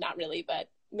 not really, but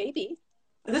maybe.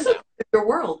 This is your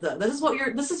world, though. This is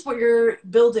what you're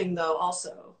building, though.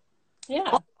 Also, Yeah,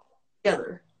 all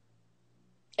together.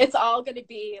 it's all going to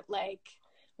be like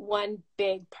one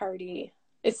big party.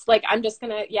 It's like I'm just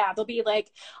gonna, yeah, they'll be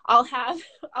like I'll have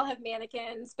I'll have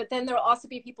mannequins, but then there'll also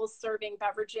be people serving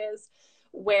beverages,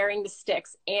 wearing the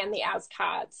sticks and the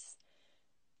ascots,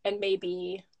 and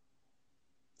maybe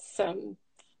some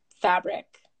fabric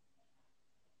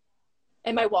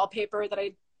and my wallpaper that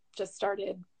I just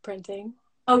started printing.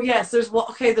 Oh yes, there's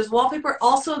wallpaper.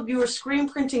 Also, you were screen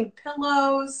printing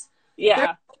pillows. Yeah,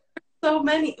 There's so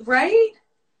many, right?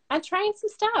 I'm trying some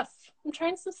stuff.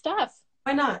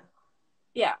 Why not?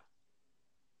 Yeah.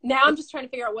 Now I'm just trying to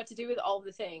figure out what to do with all of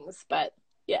the things, but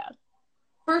yeah.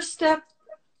 First step,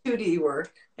 2D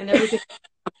work, and everything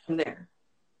from there.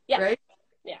 Yeah. Right?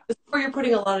 Yeah. This is where you're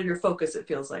putting a lot of your focus, it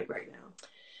feels like right now.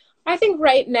 I think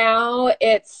right now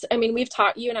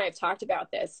you and I have talked about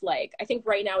this. Like, I think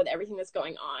right now with everything that's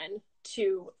going on,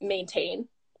 to maintain,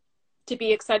 to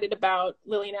be excited about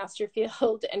Lillian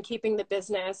Asterfield and keeping the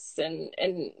business and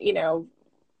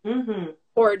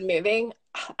forward moving,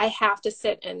 I have to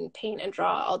sit and paint and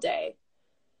draw all day.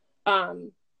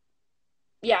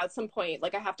 Yeah, at some point,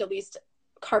 like I have to at least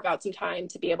carve out some time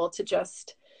to be able to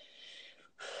just,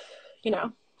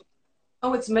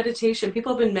 Oh, it's meditation.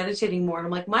 People have been meditating more. And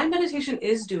I'm like, my meditation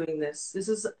is doing this.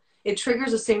 It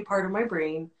triggers the same part of my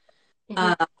brain.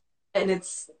 Mm-hmm. And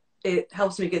it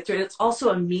helps me get through it. It's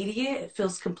also immediate. It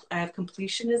feels, I have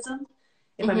completionism.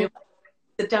 If I'm able to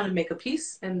sit down and make a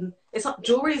piece, and it's not,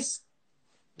 jewelry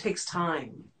takes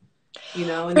time,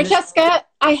 And Francesca,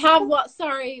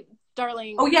 sorry,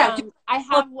 darling. Oh yeah. I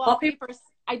have wallpapers.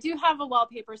 I do have a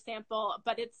wallpaper sample,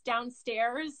 but it's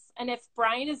downstairs. And if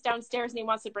Brian is downstairs and he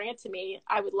wants to bring it to me,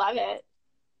 I would love it.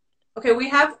 Okay, we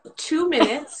have 2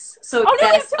 minutes. So oh, no,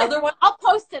 yes, otherwise I'll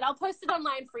post it. I'll post it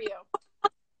online for you.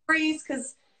 Please,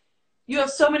 because you have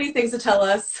so many things to tell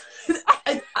us.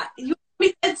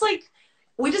 It's like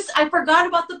I forgot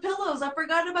about the pillows. I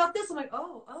forgot about this. I'm like,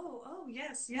 oh,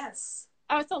 yes.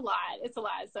 Oh, it's a lot. It's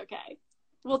okay.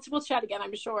 We'll chat again,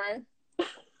 I'm sure.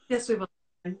 Yes, we will.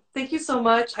 Thank you so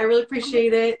much. I really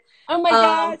appreciate it. Oh my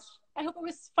gosh. I hope it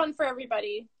was fun for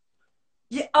everybody.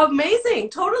 Yeah, amazing.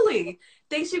 Totally.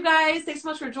 Thanks, you guys. Thanks so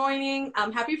much for joining.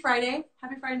 Happy Friday.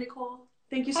 Happy Friday, Nicole.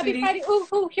 Thank you, sweetie. Happy Friday.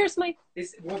 Ooh, here's my...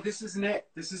 This isn't it.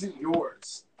 This isn't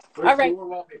yours. All right. Your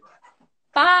wallpaper.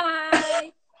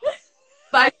 Bye.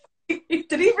 Bye. Did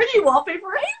he bring you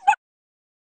wallpaper?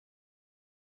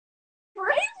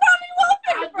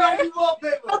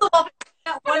 Wallpaper.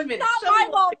 Yeah, 1 minute. It's not my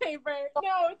wallpaper.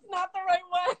 No, it's not the right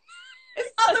one.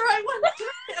 It's not the right one.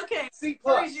 Okay. C+.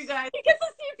 Sorry, you guys. He gets a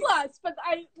C+, but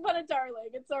what a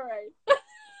darling. It's all right.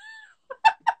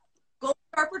 Gold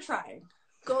star for trying.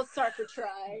 Gold star for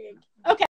trying. Okay.